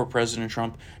support President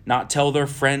Trump, not tell their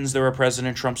friends they're a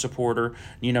President Trump supporter,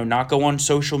 not go on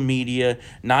social media,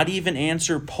 not even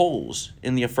answer polls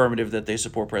in the affirmative that they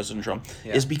support President Trump,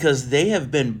 is because they have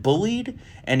been bullied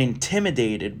and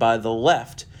intimidated by the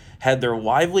left, had their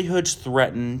livelihoods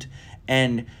threatened,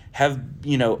 and have,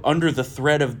 under the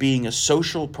threat of being a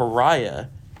social pariah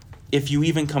if you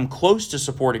even come close to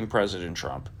supporting President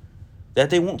Trump, that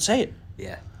they won't say it.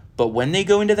 Yeah. But when they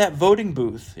go into that voting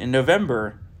booth in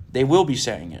November, they will be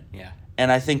saying it. Yeah.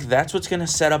 And I think that's what's going to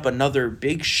set up another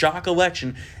big shock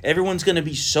election. Everyone's going to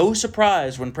be so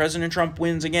surprised when President Trump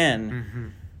wins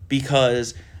again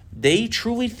because they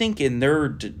truly think in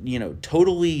their,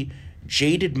 totally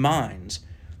jaded minds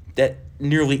that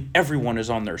nearly everyone is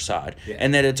on their side,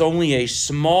 and that it's only a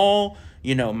small,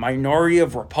 minority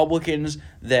of Republicans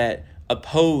that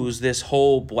oppose this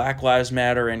whole Black Lives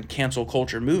Matter and cancel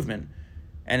culture movement,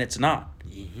 and it's not.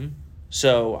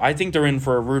 So I think they're in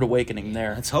for a rude awakening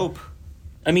there. Let's hope.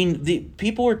 I mean, the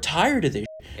people are tired of this.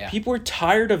 Yeah. People are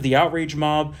tired of the outrage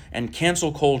mob and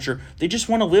cancel culture. They just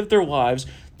want to live their lives.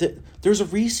 There's a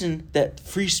reason that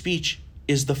free speech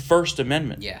is the First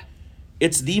Amendment. Yeah.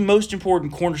 It's the most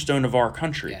important cornerstone of our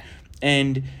country. Yeah.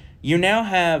 And you now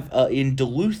have, in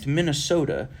Duluth,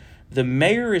 Minnesota, the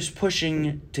mayor is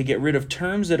pushing to get rid of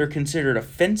terms that are considered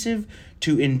offensive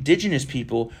to indigenous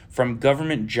people from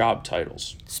government job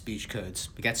titles. Speech codes.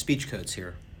 We got speech codes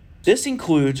here. This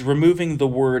includes removing the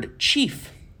word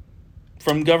chief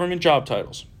from government job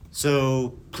titles.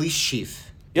 So, police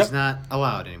chief is not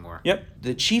allowed anymore. Yep.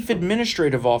 The chief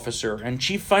administrative officer and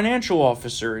chief financial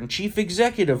officer and chief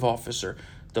executive officer,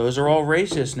 those are all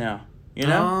racist now,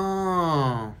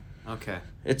 Oh, okay.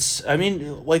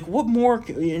 What more?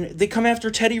 They come after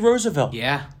Teddy Roosevelt.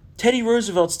 Yeah. Teddy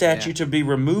Roosevelt statue to be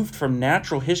removed from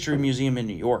Natural History Museum in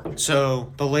New York.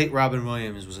 So, the late Robin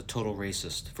Williams was a total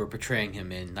racist for portraying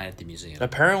him in Night at the Museum.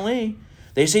 Apparently.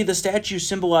 They say the statue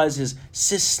symbolizes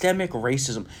systemic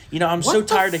racism. I'm so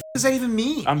tired of... What does that even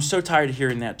mean? I'm so tired of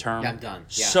hearing that term. Yeah, I'm done.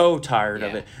 Yeah. So tired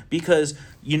of it. Because,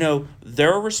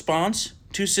 their response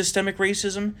to systemic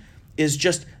racism is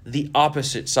just the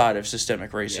opposite side of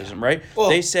systemic racism, right? Well,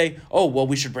 they say,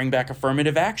 we should bring back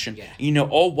affirmative action. Yeah.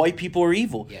 All white people are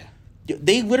evil. Yeah.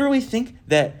 They literally think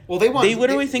that. Well,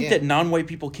 they think that non-white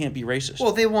people can't be racist.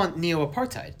 Well, they want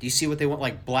neo-apartheid. Do you see what they want?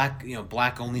 Like black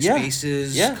only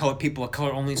spaces, people of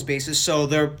color only spaces. So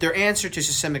their answer to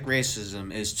systemic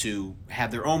racism is to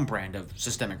have their own brand of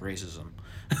systemic racism.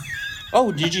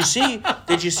 Did you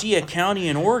see a county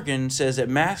in Oregon says that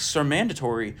masks are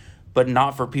mandatory, but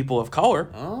not for people of color?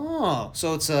 Oh,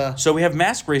 so it's so we have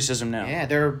mask racism now. Yeah,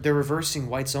 they're reversing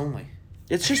whites only.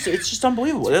 It's just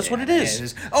unbelievable. That's what it is. It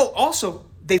is. Oh, also,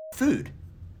 they food.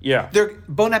 Yeah. They're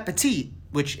Bon Appetit,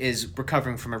 which is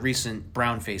recovering from a recent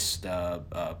brown-faced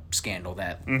scandal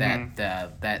that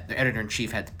the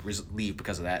editor-in-chief had to leave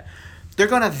because of that. They're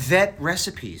going to vet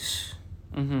recipes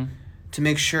to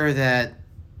make sure that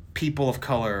people of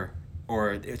color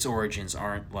or its origins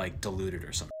aren't, diluted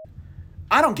or something.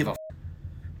 I don't give a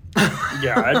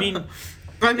Yeah, I mean,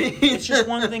 it's just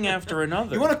one thing after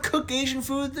another. You want to cook Asian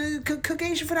food? Cook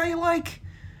Asian food how you like.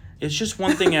 It's just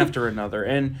one thing after another.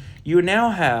 And you now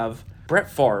have Brett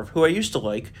Favre, who I used to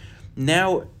like,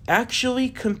 now actually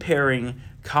comparing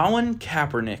Colin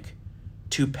Kaepernick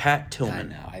to Pat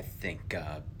Tillman. I know. I think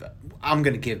I'm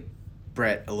going to give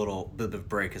Brett a little bit of a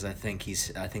break because I think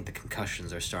the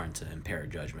concussions are starting to impair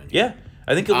judgment. Yeah.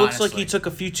 I think it looks like he took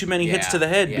a few too many hits to the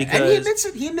head because and he admits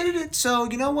it. He admitted it. So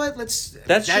you know what? That's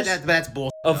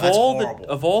bullshit.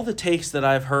 Of all the takes that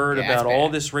I've heard about all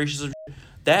this racism,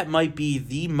 that might be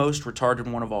the most retarded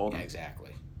one of all of them. Yeah,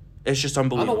 exactly. It's just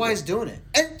unbelievable. I don't know why he's doing it.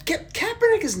 And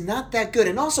Kaepernick is not that good.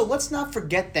 And also, let's not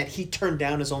forget that he turned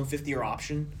down his own 50-year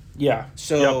option. Yeah.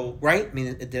 So right? I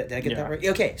mean, did I get that right?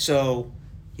 Okay. So.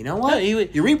 You know what? No,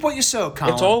 you reap what you sow,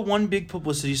 Colin. It's all one big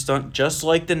publicity stunt, just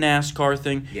like the NASCAR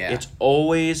thing. Yeah. It's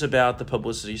always about the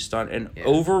publicity stunt and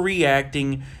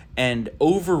overreacting and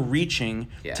overreaching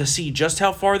to see just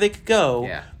how far they could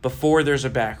go before there's a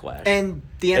backlash. And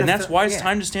the NFL, and that's why it's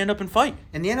time to stand up and fight.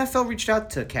 And the NFL reached out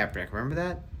to Kaepernick. Remember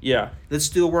that? Yeah. Let's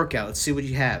do a workout. Let's see what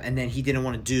you have. And then he didn't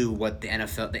want to do what the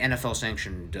NFL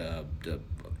sanctioned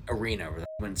arena or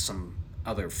went some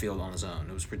other field on his own.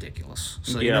 It was ridiculous.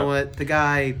 So you know what? The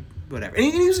guy, whatever. And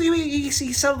he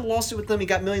settled the lawsuit with them. He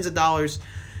got millions of dollars.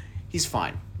 He's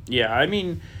fine. Yeah, I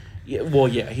mean, he will.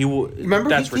 Remember,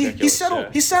 that's ridiculous. He settled.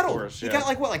 Yeah, he settled. Course, he got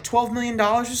 $12 million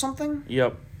or something.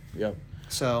 Yep.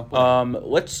 So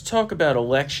let's talk about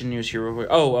election news here real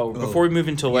quick. Before we move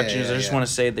into elections, I just want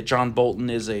to say that John Bolton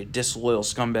is a disloyal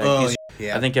scumbag.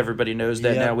 I think everybody knows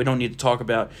that now. We don't need to talk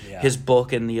about his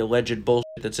book and the alleged bullshit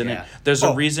that's in it. There's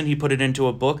a reason he put it into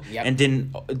a book and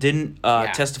didn't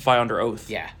testify under oath.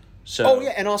 Yeah. So.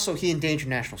 And also he endangered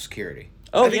national security.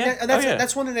 Oh, I mean, yeah.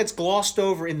 That's one thing that's glossed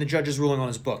over in the judge's ruling on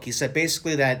his book. He said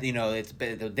basically that,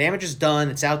 the damage is done,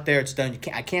 it's out there, it's done.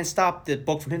 I can't stop the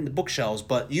book from hitting the bookshelves,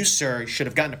 but you, sir, should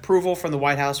have gotten approval from the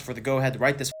White House for the go-ahead to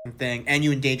write this thing, and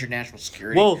you endangered national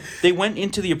security. Well, they went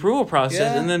into the approval process,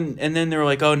 Yeah. and then they were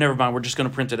like, oh, never mind, we're just going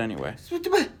to print it anyway.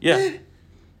 Yeah.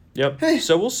 Yep.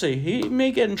 So we'll see. He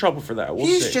may get in trouble for that. We'll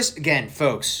see. He's just, again,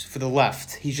 folks, for the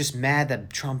left, he's just mad that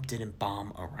Trump didn't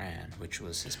bomb Iran, which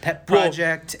was his pet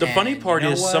project. Well, the funny part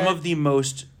is some what? of the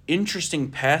most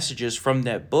interesting passages from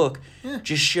that book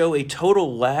just show a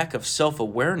total lack of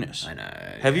self-awareness. I know.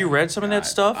 Have you read some of that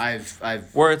stuff?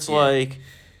 I've where it's like,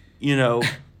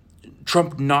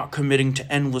 Trump not committing to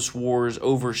endless wars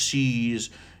overseas,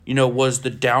 was the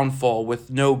downfall with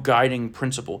no guiding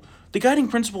principle. The guiding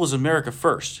principle is America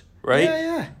first, right?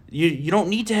 Yeah. You don't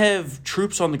need to have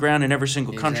troops on the ground in every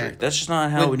single country. Exactly. That's just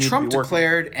not how when it needs Trump to be working.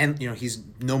 declared, and he's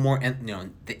no more,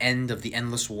 the end of the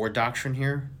endless war doctrine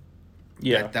here.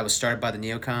 Yeah, that was started by the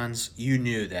neocons. You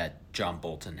knew that John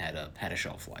Bolton had a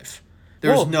shelf life.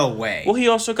 There was no way. Well, he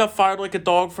also got fired like a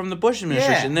dog from the Bush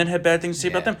administration, Yeah. and then had bad things to say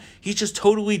about them. He's just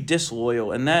totally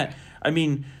disloyal, and that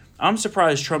I'm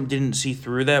surprised Trump didn't see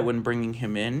through that when bringing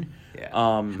him in.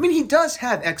 Yeah. He does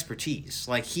have expertise.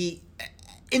 Like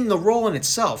in the role in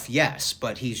itself, yes,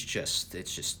 but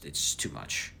it's too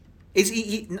much.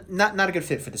 He not a good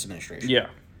fit for this administration. Yeah.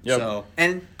 Yep. So,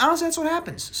 and honestly, that's what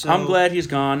happens. So I'm glad he's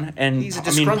gone, and he's a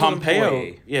disgruntled Pompeo.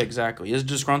 employee. Yeah, exactly. He's a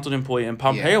disgruntled employee, and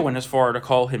Pompeo went as far to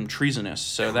call him treasonous.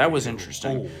 So that was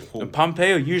interesting. And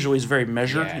Pompeo usually is very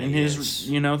measured in his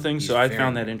thing. So I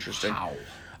found that interesting. Wow.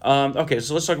 Okay,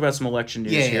 so let's talk about some election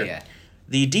news here. Yeah.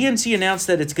 The DNC announced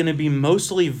that it's going to be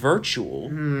mostly virtual,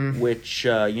 which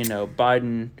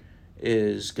Biden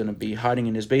is going to be hiding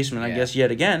in his basement, I guess, yet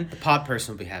again. The pot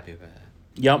person will be happy about that.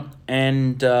 Yep.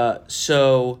 And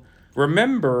so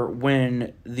remember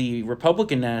when the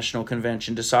Republican National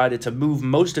Convention decided to move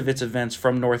most of its events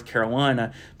from North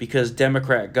Carolina because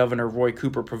Democrat Governor Roy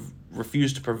Cooper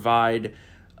refused to provide,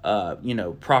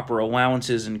 proper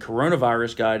allowances and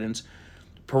coronavirus guidance.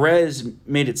 Perez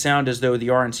made it sound as though the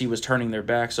RNC was turning their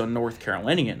backs on North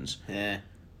Carolinians. Yeah.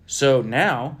 So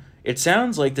now it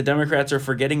sounds like the Democrats are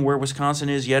forgetting where Wisconsin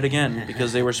is yet again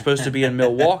because they were supposed to be in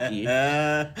Milwaukee.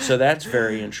 So that's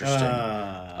very interesting.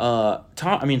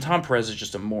 Tom Perez is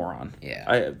just a moron.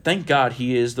 Yeah. Thank God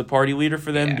he is the party leader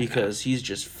for them because he's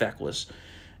just feckless.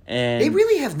 And they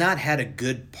really have not had a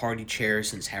good party chair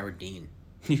since Howard Dean.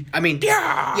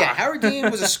 Howard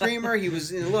Dean was a screamer. He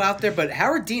was a little out there, but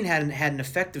Howard Dean had an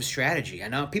effective strategy. I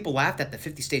know people laughed at the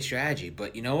 50-state strategy,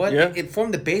 but you know what? Yeah. It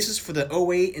formed the basis for the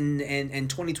 2008 and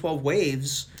 2012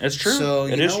 waves. That's true. So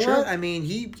It you is know true. what?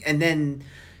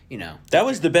 That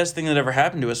was the best thing that ever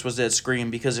happened to us was that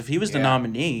scream because if he was the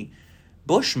nominee,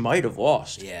 Bush might have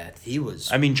lost. Yeah, he was.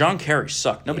 John Kerry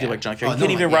sucked. Nobody liked John Kerry. He no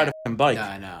couldn't even one- ride a fucking bike. No,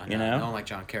 I know. You know? I don't like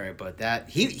John Kerry, but that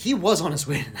he was on his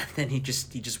way to that. Then he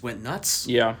just went nuts.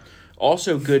 Yeah.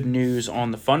 Also, good news on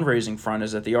the fundraising front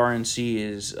is that the RNC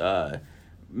is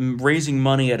raising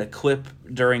money at a clip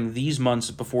during these months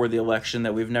before the election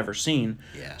that we've never seen.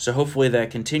 Yeah. So hopefully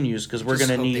that continues because we're going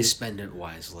to need. They spend it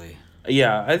wisely.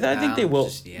 Yeah, I think they will.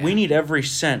 We need every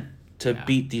cent to Yeah.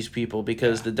 beat these people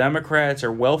because the Democrats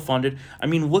are well funded.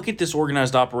 Look at this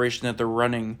organized operation that they're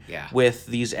running with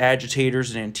these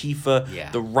agitators and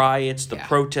Antifa, the riots, the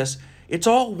protests. It's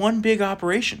all one big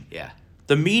operation. Yeah.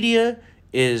 The media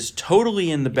is totally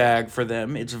in the bag for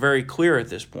them. It's very clear at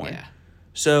this point. Yeah.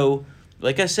 So,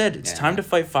 like I said, it's time to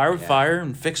fight fire with fire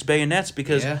and fix bayonets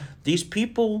because these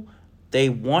people, they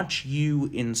want you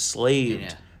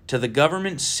enslaved to the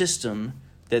government system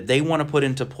that they want to put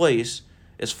into place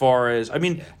as far as,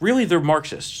 really they're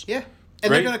Marxists. Yeah. And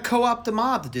Right? they're going to co-opt the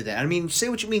mob to do that. Say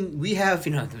what you mean. We have,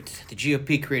 the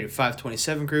GOP created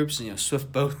 527 groups and, Swift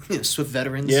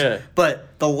veterans. Yeah.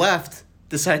 But the left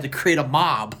decided to create a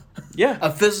mob. Yeah.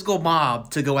 A physical mob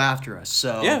to go after us.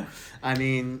 So, Yeah.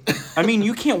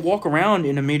 You can't walk around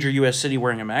in a major U.S. city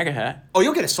wearing a MAGA hat. Oh,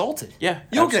 you'll get assaulted. Yeah,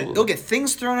 You'll absolutely. get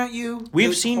things thrown at you.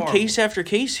 We've It's seen horrible. case after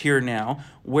case here now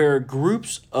where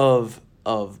groups of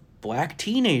black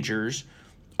teenagers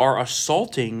are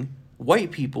assaulting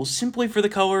white people simply for the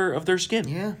color of their skin.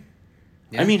 Yeah.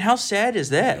 How sad is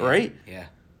that, right? Yeah.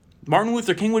 Martin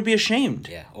Luther King would be ashamed.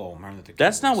 Yeah. Oh, Martin Luther King.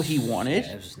 That's not what he wanted.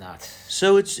 Yeah, it was not.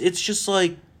 So it's just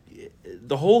like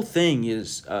the whole thing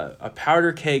is a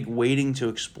powder keg waiting to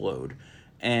explode.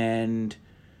 And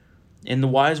in the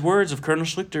wise words of Colonel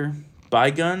Schlichter, buy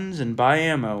guns and buy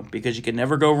ammo because you can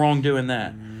never go wrong doing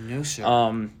that. No,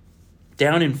 sir.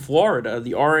 Down in Florida,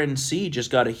 the RNC just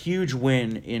got a huge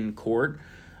win in court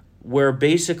where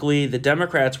basically the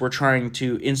Democrats were trying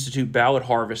to institute ballot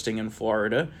harvesting in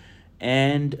Florida.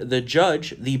 And the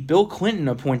judge, the Bill Clinton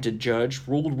appointed judge,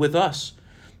 ruled with us,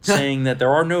 saying that there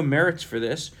are no merits for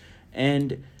this.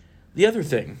 And the other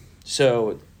thing,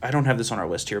 so I don't have this on our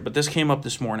list here, but this came up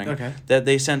this morning, that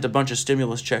they sent a bunch of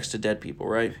stimulus checks to dead people,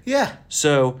 right? Yeah.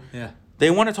 So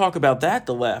they want to talk about that,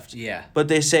 the left. Yeah. But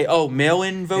they say, oh,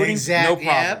 mail-in voting? No problem.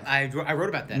 Yeah, I wrote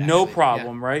about that, No actually.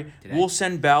 problem, right? We'll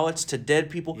send ballots to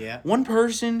dead people. Yeah. One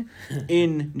person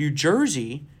in New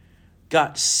Jersey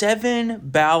got 7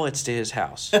 ballots to his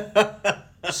house.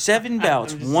 7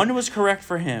 ballots. One was correct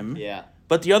for him. Yeah.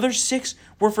 But the other 6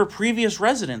 were for previous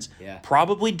residents. Yeah.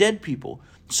 Probably dead people.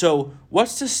 So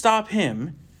what's to stop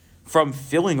him from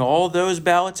filling all those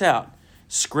ballots out,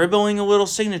 scribbling a little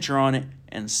signature on it,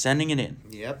 and sending it in?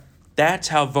 Yep. That's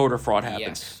how voter fraud happens.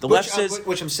 Yes. The left says...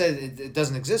 Which I'm saying it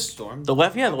doesn't exist, Storm. The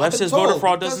left says voter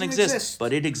fraud doesn't exist,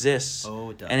 but it exists.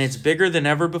 Oh, it does. And it's bigger than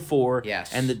ever before.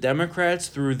 Yes. And the Democrats,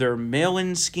 through their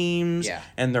mail-in schemes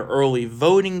and their early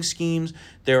voting schemes,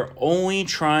 they're only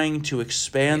trying to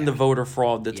expand the voter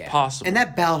fraud that's possible. And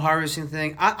that ballot harvesting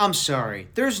thing, I'm sorry.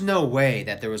 There's no way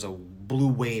that there was a blue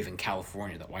wave in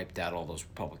California that wiped out all those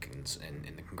Republicans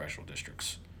in the congressional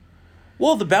districts.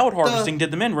 Well, the ballot harvesting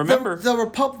did them in. Remember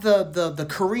the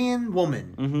Korean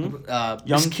woman,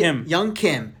 Young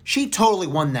Kim. She totally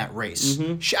won that race.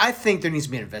 I think there needs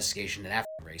to be an investigation in that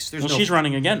race. She's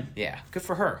running again. Yeah, good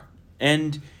for her.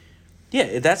 And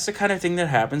yeah, that's the kind of thing that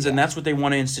happens, and that's what they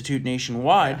want to institute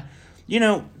nationwide. Yeah. You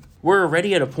know, we're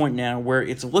already at a point now where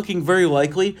it's looking very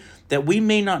likely that we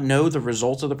may not know the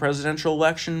results of the presidential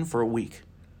election for a week.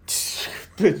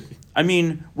 I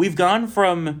mean, we've gone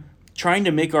from trying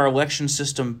to make our election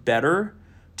system better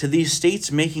to these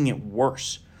states making it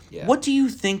worse. Yeah. What do you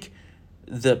think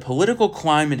the political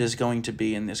climate is going to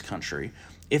be in this country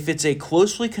if it's a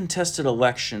closely contested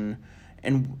election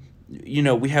and, you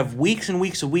know, we have weeks and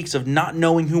weeks of not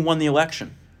knowing who won the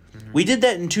election? Mm-hmm. We did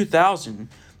that in 2000,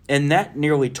 and that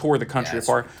nearly tore the country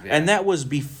apart. Yeah. And that was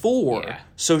before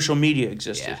social media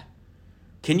existed. Yeah.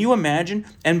 Can you imagine?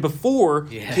 And before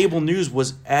cable news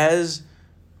was as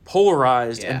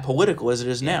polarized and political as it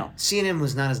is now. CNN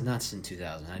was not as nuts in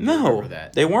 2000. I remember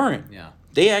that. They weren't. Yeah.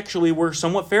 They actually were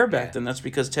somewhat fair back then. That's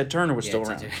because Ted Turner was still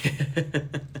around.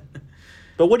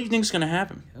 But what do you think is going to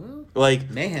happen? Like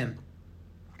mayhem.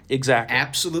 Exactly.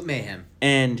 Absolute mayhem.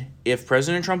 And if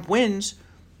President Trump wins,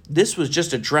 this was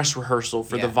just a dress rehearsal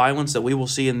for the violence that we will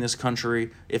see in this country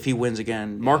if he wins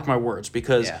again. Mark my words,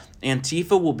 because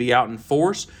Antifa will be out in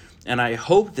force, and I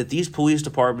hope that these police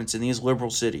departments in these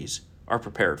liberal cities are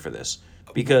prepared for this.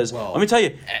 Because, let me tell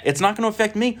you, it's not going to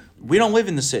affect me. We don't live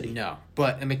in the city. No,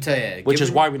 but let me tell you. Which is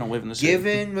why we don't live in the city.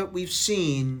 Given what we've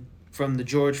seen from the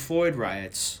George Floyd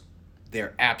riots,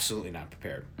 they're absolutely not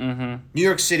prepared. Mm-hmm. New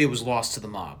York City was lost to the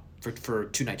mob for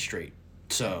 2 nights straight.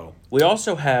 So we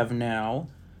also have now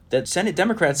that Senate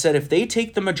Democrats said if they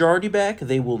take the majority back,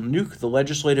 they will nuke the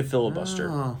legislative filibuster.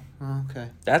 Oh,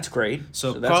 okay. That's great.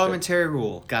 So that's parliamentary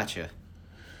rule. Gotcha.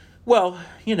 Well,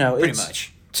 you know, pretty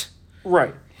much.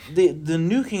 Right. The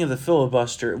nuking of the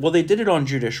filibuster, well, they did it on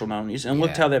judicial nominees, and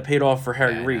looked how that paid off for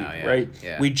Harry Reid, right?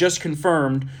 Yeah. We just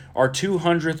confirmed our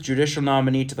 200th judicial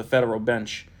nominee to the federal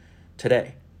bench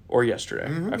today or yesterday.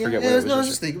 I forget what it was. No, it was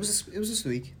this week. It was this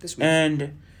week.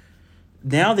 And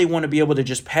now they want to be able to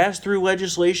just pass through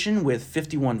legislation with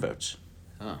 51 votes.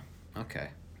 Oh, okay.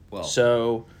 Well,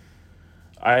 so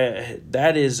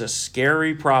that is a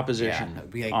scary proposition. Yeah,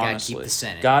 we gotta keep the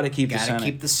Senate. Gotta keep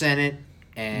the Senate.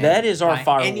 And that is our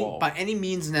firewall. By any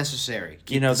means necessary.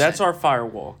 That's our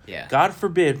firewall. Yeah. God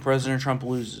forbid President Trump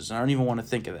loses. I don't even want to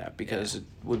think of that because it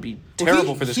would be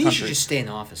terrible for this country. He should just stay in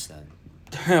office then.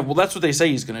 Well, that's what they say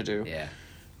he's going to do. Yeah.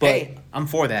 But hey, I'm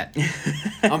for that.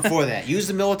 I'm for that. Use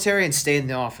the military and stay in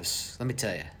the office. Let me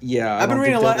tell you. Yeah, I've been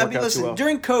reading a lot. Listen,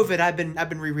 during COVID, I've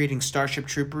been rereading Starship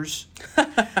Troopers,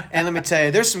 and let me tell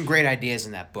you, there's some great ideas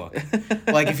in that book.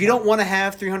 Like if you don't want to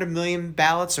have 300 million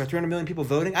ballots or 300 million people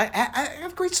voting, I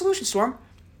have a great solution, Storm.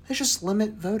 Let's just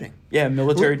limit voting. Yeah,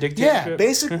 military dictatorship. Yeah,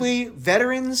 basically,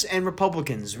 veterans and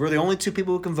Republicans were the only 2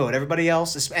 people who can vote. Everybody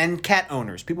else, and cat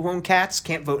owners, people who own cats,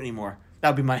 can't vote anymore. That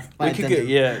would be my no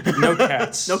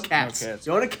cats. No cats.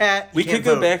 You own a cat, we could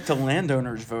go back to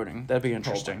landowners voting. That'd be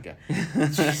interesting. Or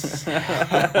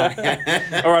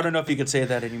I don't know if you could say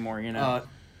that anymore, you know.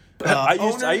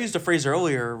 I used a phrase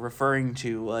earlier referring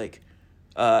to, like,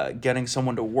 getting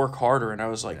someone to work harder, and I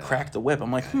was like, crack the whip.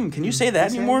 I'm like, can you say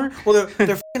that anymore? Well,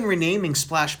 they're renaming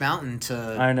Splash Mountain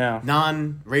to –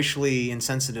 non-racially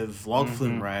insensitive log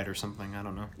flume ride or something. I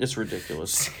don't know. It's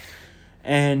ridiculous.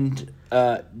 And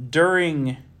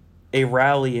during a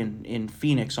rally in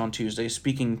Phoenix on Tuesday,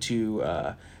 speaking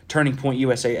to Turning Point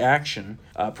USA Action,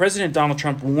 President Donald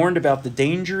Trump warned about the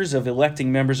dangers of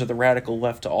electing members of the radical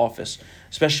left to office,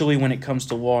 especially when it comes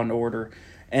to law and order.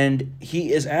 And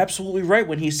he is absolutely right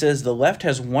when he says the left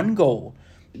has one goal.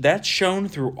 That's shown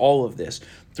through all of this,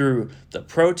 through the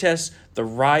protests, the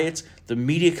riots, the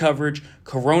media coverage,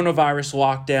 coronavirus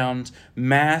lockdowns,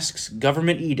 masks,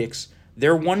 government edicts.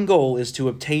 Their one goal is to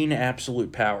obtain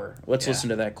absolute power. Let's listen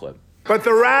to that clip. But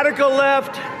the radical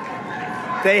left,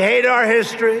 they hate our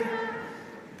history,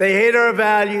 they hate our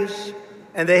values,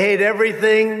 and they hate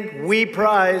everything we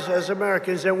prize as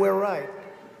Americans, and we're right.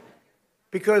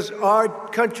 Because our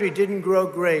country didn't grow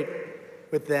great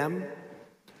with them.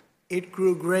 It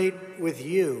grew great with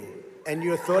you and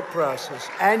your thought process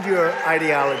and your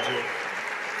ideology.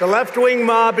 The left-wing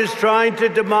mob is trying to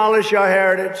demolish our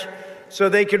heritage so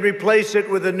they can replace it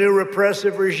with a new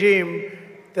repressive regime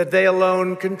that they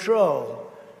alone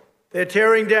control. They're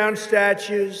tearing down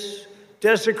statues,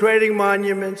 desecrating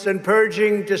monuments, and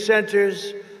purging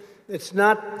dissenters. It's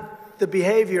not the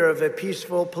behavior of a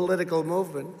peaceful political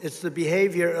movement. It's the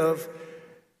behavior of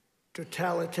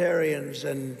totalitarians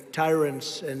and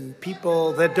tyrants and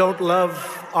people that don't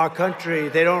love our country.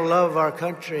 They don't love our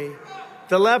country.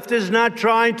 The left is not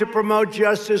trying to promote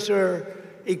justice or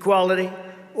equality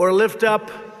or lift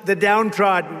up the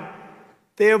downtrodden.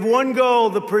 They have one goal,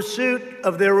 the pursuit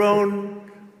of their own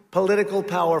political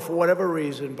power for whatever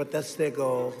reason, but that's their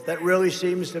goal. That really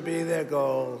seems to be their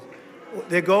goal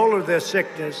or their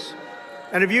sickness.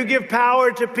 And if you give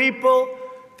power to people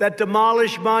that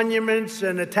demolish monuments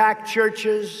and attack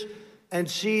churches and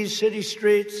seize city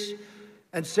streets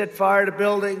and set fire to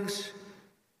buildings,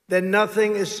 then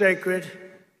nothing is sacred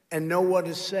and no one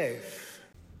is safe.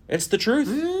 It's the truth.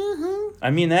 I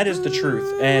mean, that is the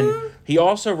truth. And he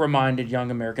also reminded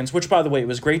young Americans, which, by the way, it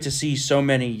was great to see so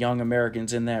many young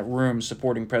Americans in that room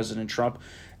supporting President Trump.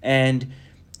 And,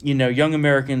 you know, young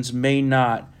Americans may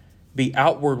not be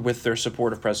outward with their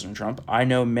support of President Trump. I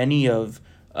know many of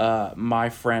my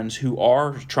friends who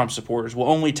are Trump supporters will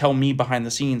only tell me behind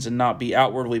the scenes and not be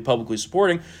outwardly publicly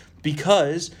supporting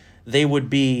because they would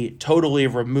be totally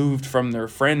removed from their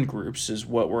friend groups is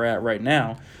what we're at right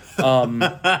now. But oh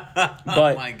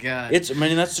my God. I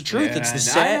mean, that's the truth. It's the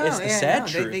sad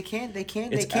truth. They can't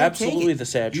It's absolutely take it. the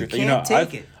sad truth. You can't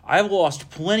take it. I've lost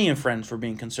plenty of friends for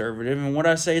being conservative, and what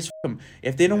I say is, them.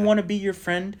 If they don't want to be your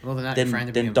friend,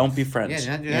 then don't be friends.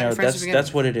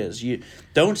 That's what it is. You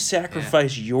don't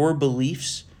sacrifice your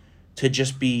beliefs to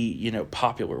just be,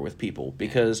 popular with people,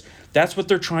 because that's what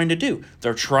they're trying to do.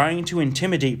 They're trying to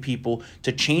intimidate people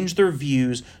to change their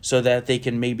views so that they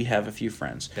can maybe have a few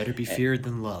friends. Better be feared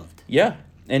than loved. Yeah.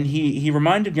 And he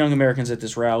reminded young Americans at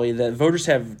this rally that voters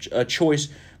have a choice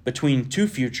between two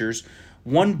futures,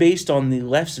 one based on the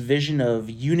left's vision of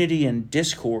unity and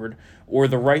discord, or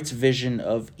the right's vision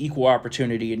of equal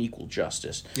opportunity and equal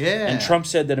justice. Yeah. And Trump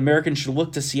said that Americans should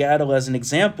look to Seattle as an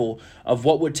example of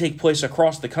what would take place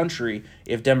across the country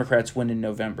if Democrats win in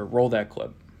November. Roll that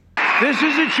clip. This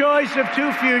is a choice of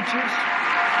two futures.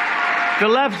 The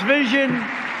left's vision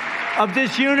of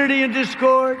disunity and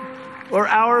discord, or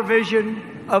our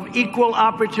vision of equal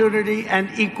opportunity and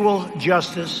equal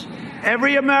justice.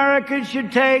 Every American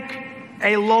should take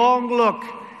a long look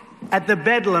at the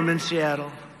bedlam in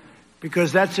Seattle,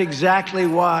 because that's exactly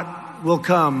what will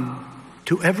come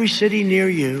to every city near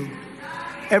you,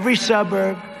 every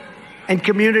suburb and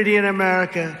community in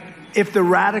America if the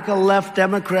radical left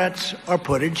Democrats are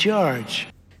put in charge.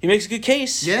 He makes a good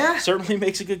case. Yeah. Certainly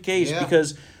makes a good case,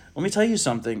 because let me tell you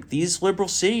something. These liberal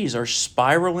cities are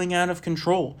spiraling out of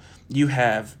control. You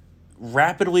have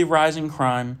rapidly rising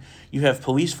crime. You have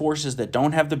police forces that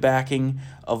don't have the backing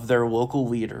of their local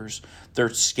leaders. They're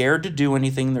scared to do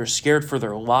anything. They're scared for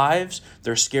their lives.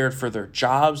 They're scared for their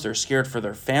jobs. They're scared for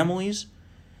their families.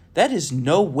 That is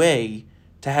no way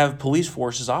to have police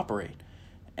forces operate.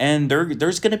 And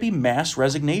there's going to be mass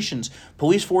resignations.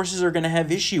 Police forces are going to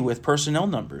have issue with personnel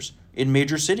numbers in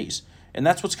major cities. And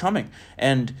that's what's coming.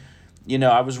 And,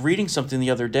 I was reading something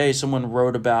the other day. Someone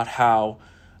wrote about how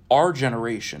our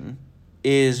generation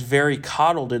is very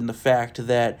coddled in the fact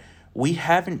that we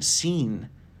haven't seen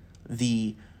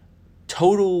the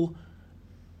total,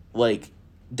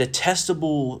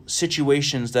 detestable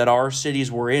situations that our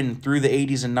cities were in through the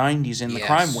 80s and 90s in the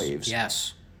crime waves.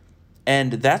 Yes.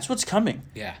 And that's what's coming.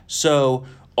 Yeah. So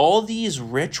all these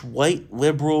rich white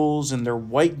liberals and their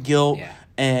white guilt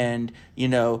and,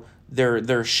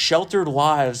 their sheltered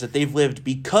lives that they've lived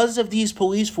because of these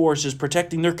police forces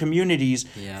protecting their communities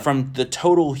from the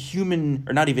total human,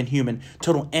 or not even human,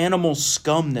 total animal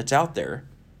scum that's out there,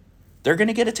 they're going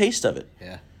to get a taste of it.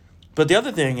 Yeah. But the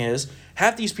other thing is,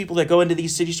 half these people that go into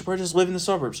these cities to protest live in the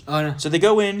suburbs. Oh, no. So they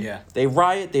go in, Yeah. they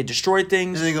riot, they destroy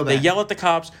things, And then they go back. yell at the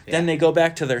cops, then they go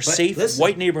back to their safe listen.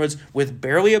 white neighborhoods with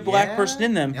barely a black Yeah. person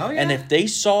in them. Oh, And yeah. if they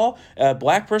saw a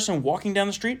black person walking down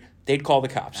the street, they'd call the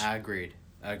cops. I agreed.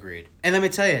 And let me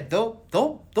tell you,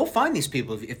 they'll find these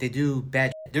people if they do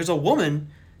bad. There's a woman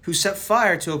who set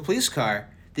fire to a police car.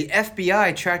 The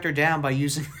FBI tracked her down by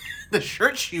using the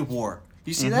shirt she wore.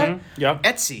 You see that? Yeah.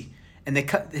 Etsy. And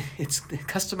it's a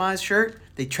customized shirt.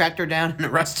 They tracked her down and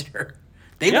arrested her.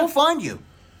 They Yeah. will find you.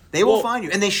 They will find you,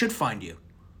 and they should find you.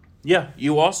 Yeah,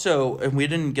 you also, and we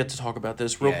didn't get to talk about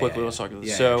this real quickly. Let's talk about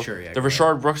this. Yeah, So, sure, yeah, the go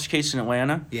Rashard Brooks case in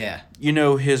Atlanta. Yeah. You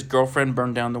know his girlfriend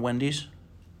burned down the Wendy's?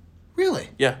 Really?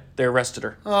 Yeah, they arrested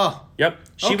her. Oh. Yep.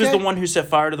 She was Okay. the one who set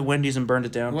fire to the Wendy's and burned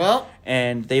it down. Well.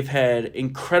 And they've had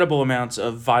incredible amounts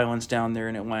of violence down there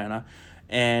in Atlanta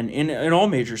and in all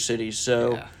major cities.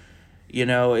 So, Yeah. you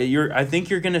know, I think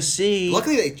you're going to see.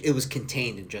 Luckily, it was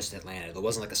contained in just Atlanta. There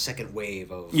wasn't like a second wave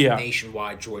of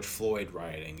nationwide George Floyd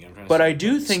rioting. You know what I'm trying to But say? I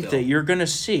do think that you're going to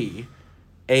see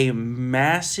a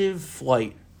massive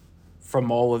flight from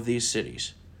all of these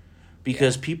cities.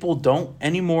 Because people don't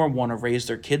anymore want to raise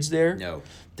their kids there. No.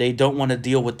 They don't want to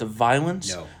deal with the violence,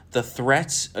 No. the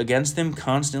threats against them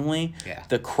constantly, Yeah.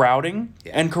 the crowding,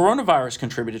 and coronavirus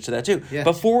contributed to that too. Yeah.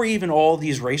 Before even all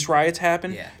these race riots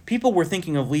happened, Yeah. people were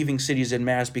thinking of leaving cities en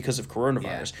masse because of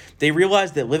coronavirus. They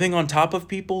realized that living on top of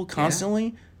people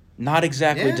constantly, not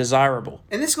exactly Yeah. desirable.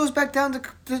 And this goes back down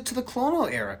to the colonial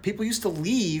era. People used to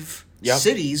leave Yep.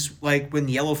 cities like when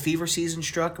yellow fever season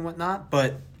struck and whatnot.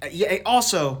 But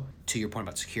also, to your point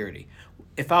about security,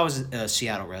 if I was a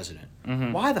Seattle resident,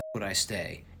 why the would I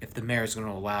stay if the mayor's going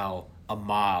to allow a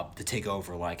mob to take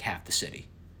over like half the city?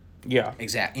 Yeah.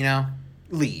 Exactly.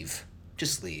 Leave.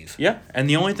 Just leave. Yeah, and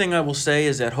the only thing I will say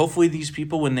is that hopefully these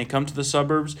people, when they come to the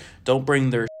suburbs, don't bring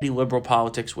their shitty liberal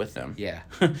politics with them. Yeah.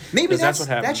 Maybe 'Cause that's what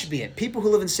happens. that should be it. People who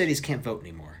live in cities can't vote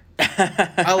anymore.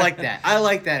 I like that. I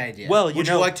like that idea. Well, Would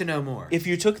you like to know more? If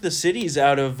you took the cities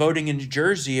out of voting in New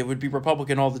Jersey, it would be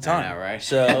Republican all the time. know, right?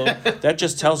 So that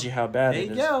just tells you how bad there it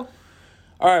you is. go.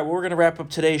 All right, well, we're going to wrap up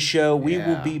today's show. We will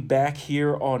Yeah. be back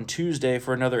here on Tuesday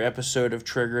for another episode of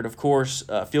Triggered. Of course,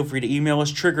 feel free to email us,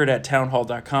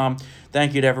 triggered@townhall.com.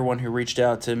 Thank you to everyone who reached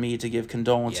out to me to give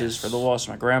condolences for the loss of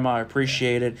my grandma. I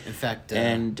appreciate it. In fact,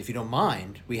 and if you don't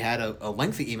mind, we had a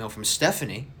lengthy email from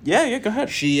Stephanie. Yeah, go ahead.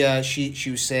 She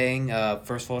was saying,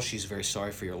 first of all, she's very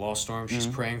sorry for your loss, Storm. She's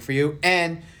praying for you.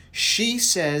 And she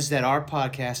says that our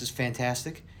podcast is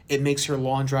fantastic. It makes her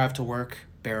long drive to work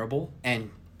bearable. And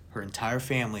her entire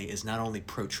family is not only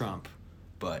pro-Trump,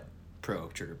 but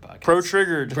pro-Triggered podcast.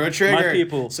 Pro-Triggered. Pro-Triggered. My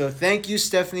people. So thank you,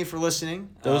 Stephanie, for listening.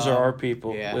 Those are our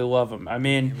people. yeah. We love them. I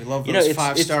mean, We love you those know,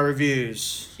 5-star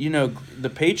reviews. You know, the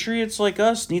Patriots like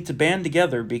us need to band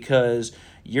together because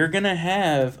you're going to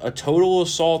have a total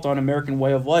assault on American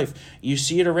way of life. You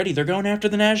see it already. They're going after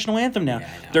the national anthem now. Yeah,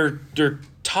 I know. They're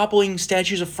toppling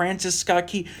statues of Francis Scott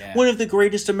Key, Yeah. one of the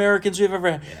greatest Americans we've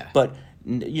ever had. Yeah. But,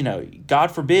 you know,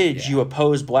 God forbid you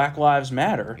oppose Black Lives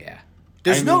Matter. Yeah.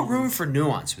 There's I no mean- room for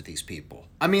nuance with these people.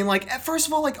 I mean, like, first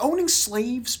of all, like owning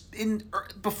slaves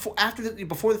before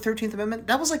the 13th Amendment,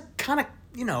 that was like kind of,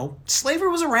 slavery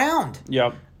was around.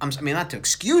 Yep. I mean, not to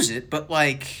excuse it, but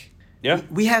like, Yeah.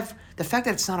 we have the fact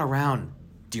that it's not around,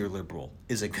 dear liberal,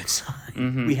 is a good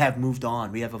sign. We have moved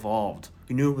on. We have evolved.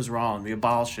 We knew it was wrong. We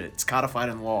abolished it. It's codified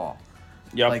in law.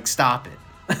 Yep. Like, stop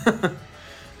it.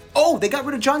 Oh, they got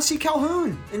rid of John C.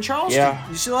 Calhoun in Charleston. Yeah.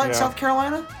 You see that in Yeah. South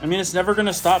Carolina? I mean, it's never going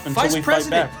to stop until Vice we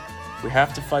President. fight back. We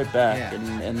have to fight back, Yeah.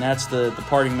 and that's the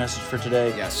parting message for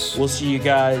today. Yes. We'll see you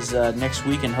guys next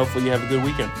week, and hopefully you have a good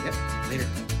weekend. Yep. Later.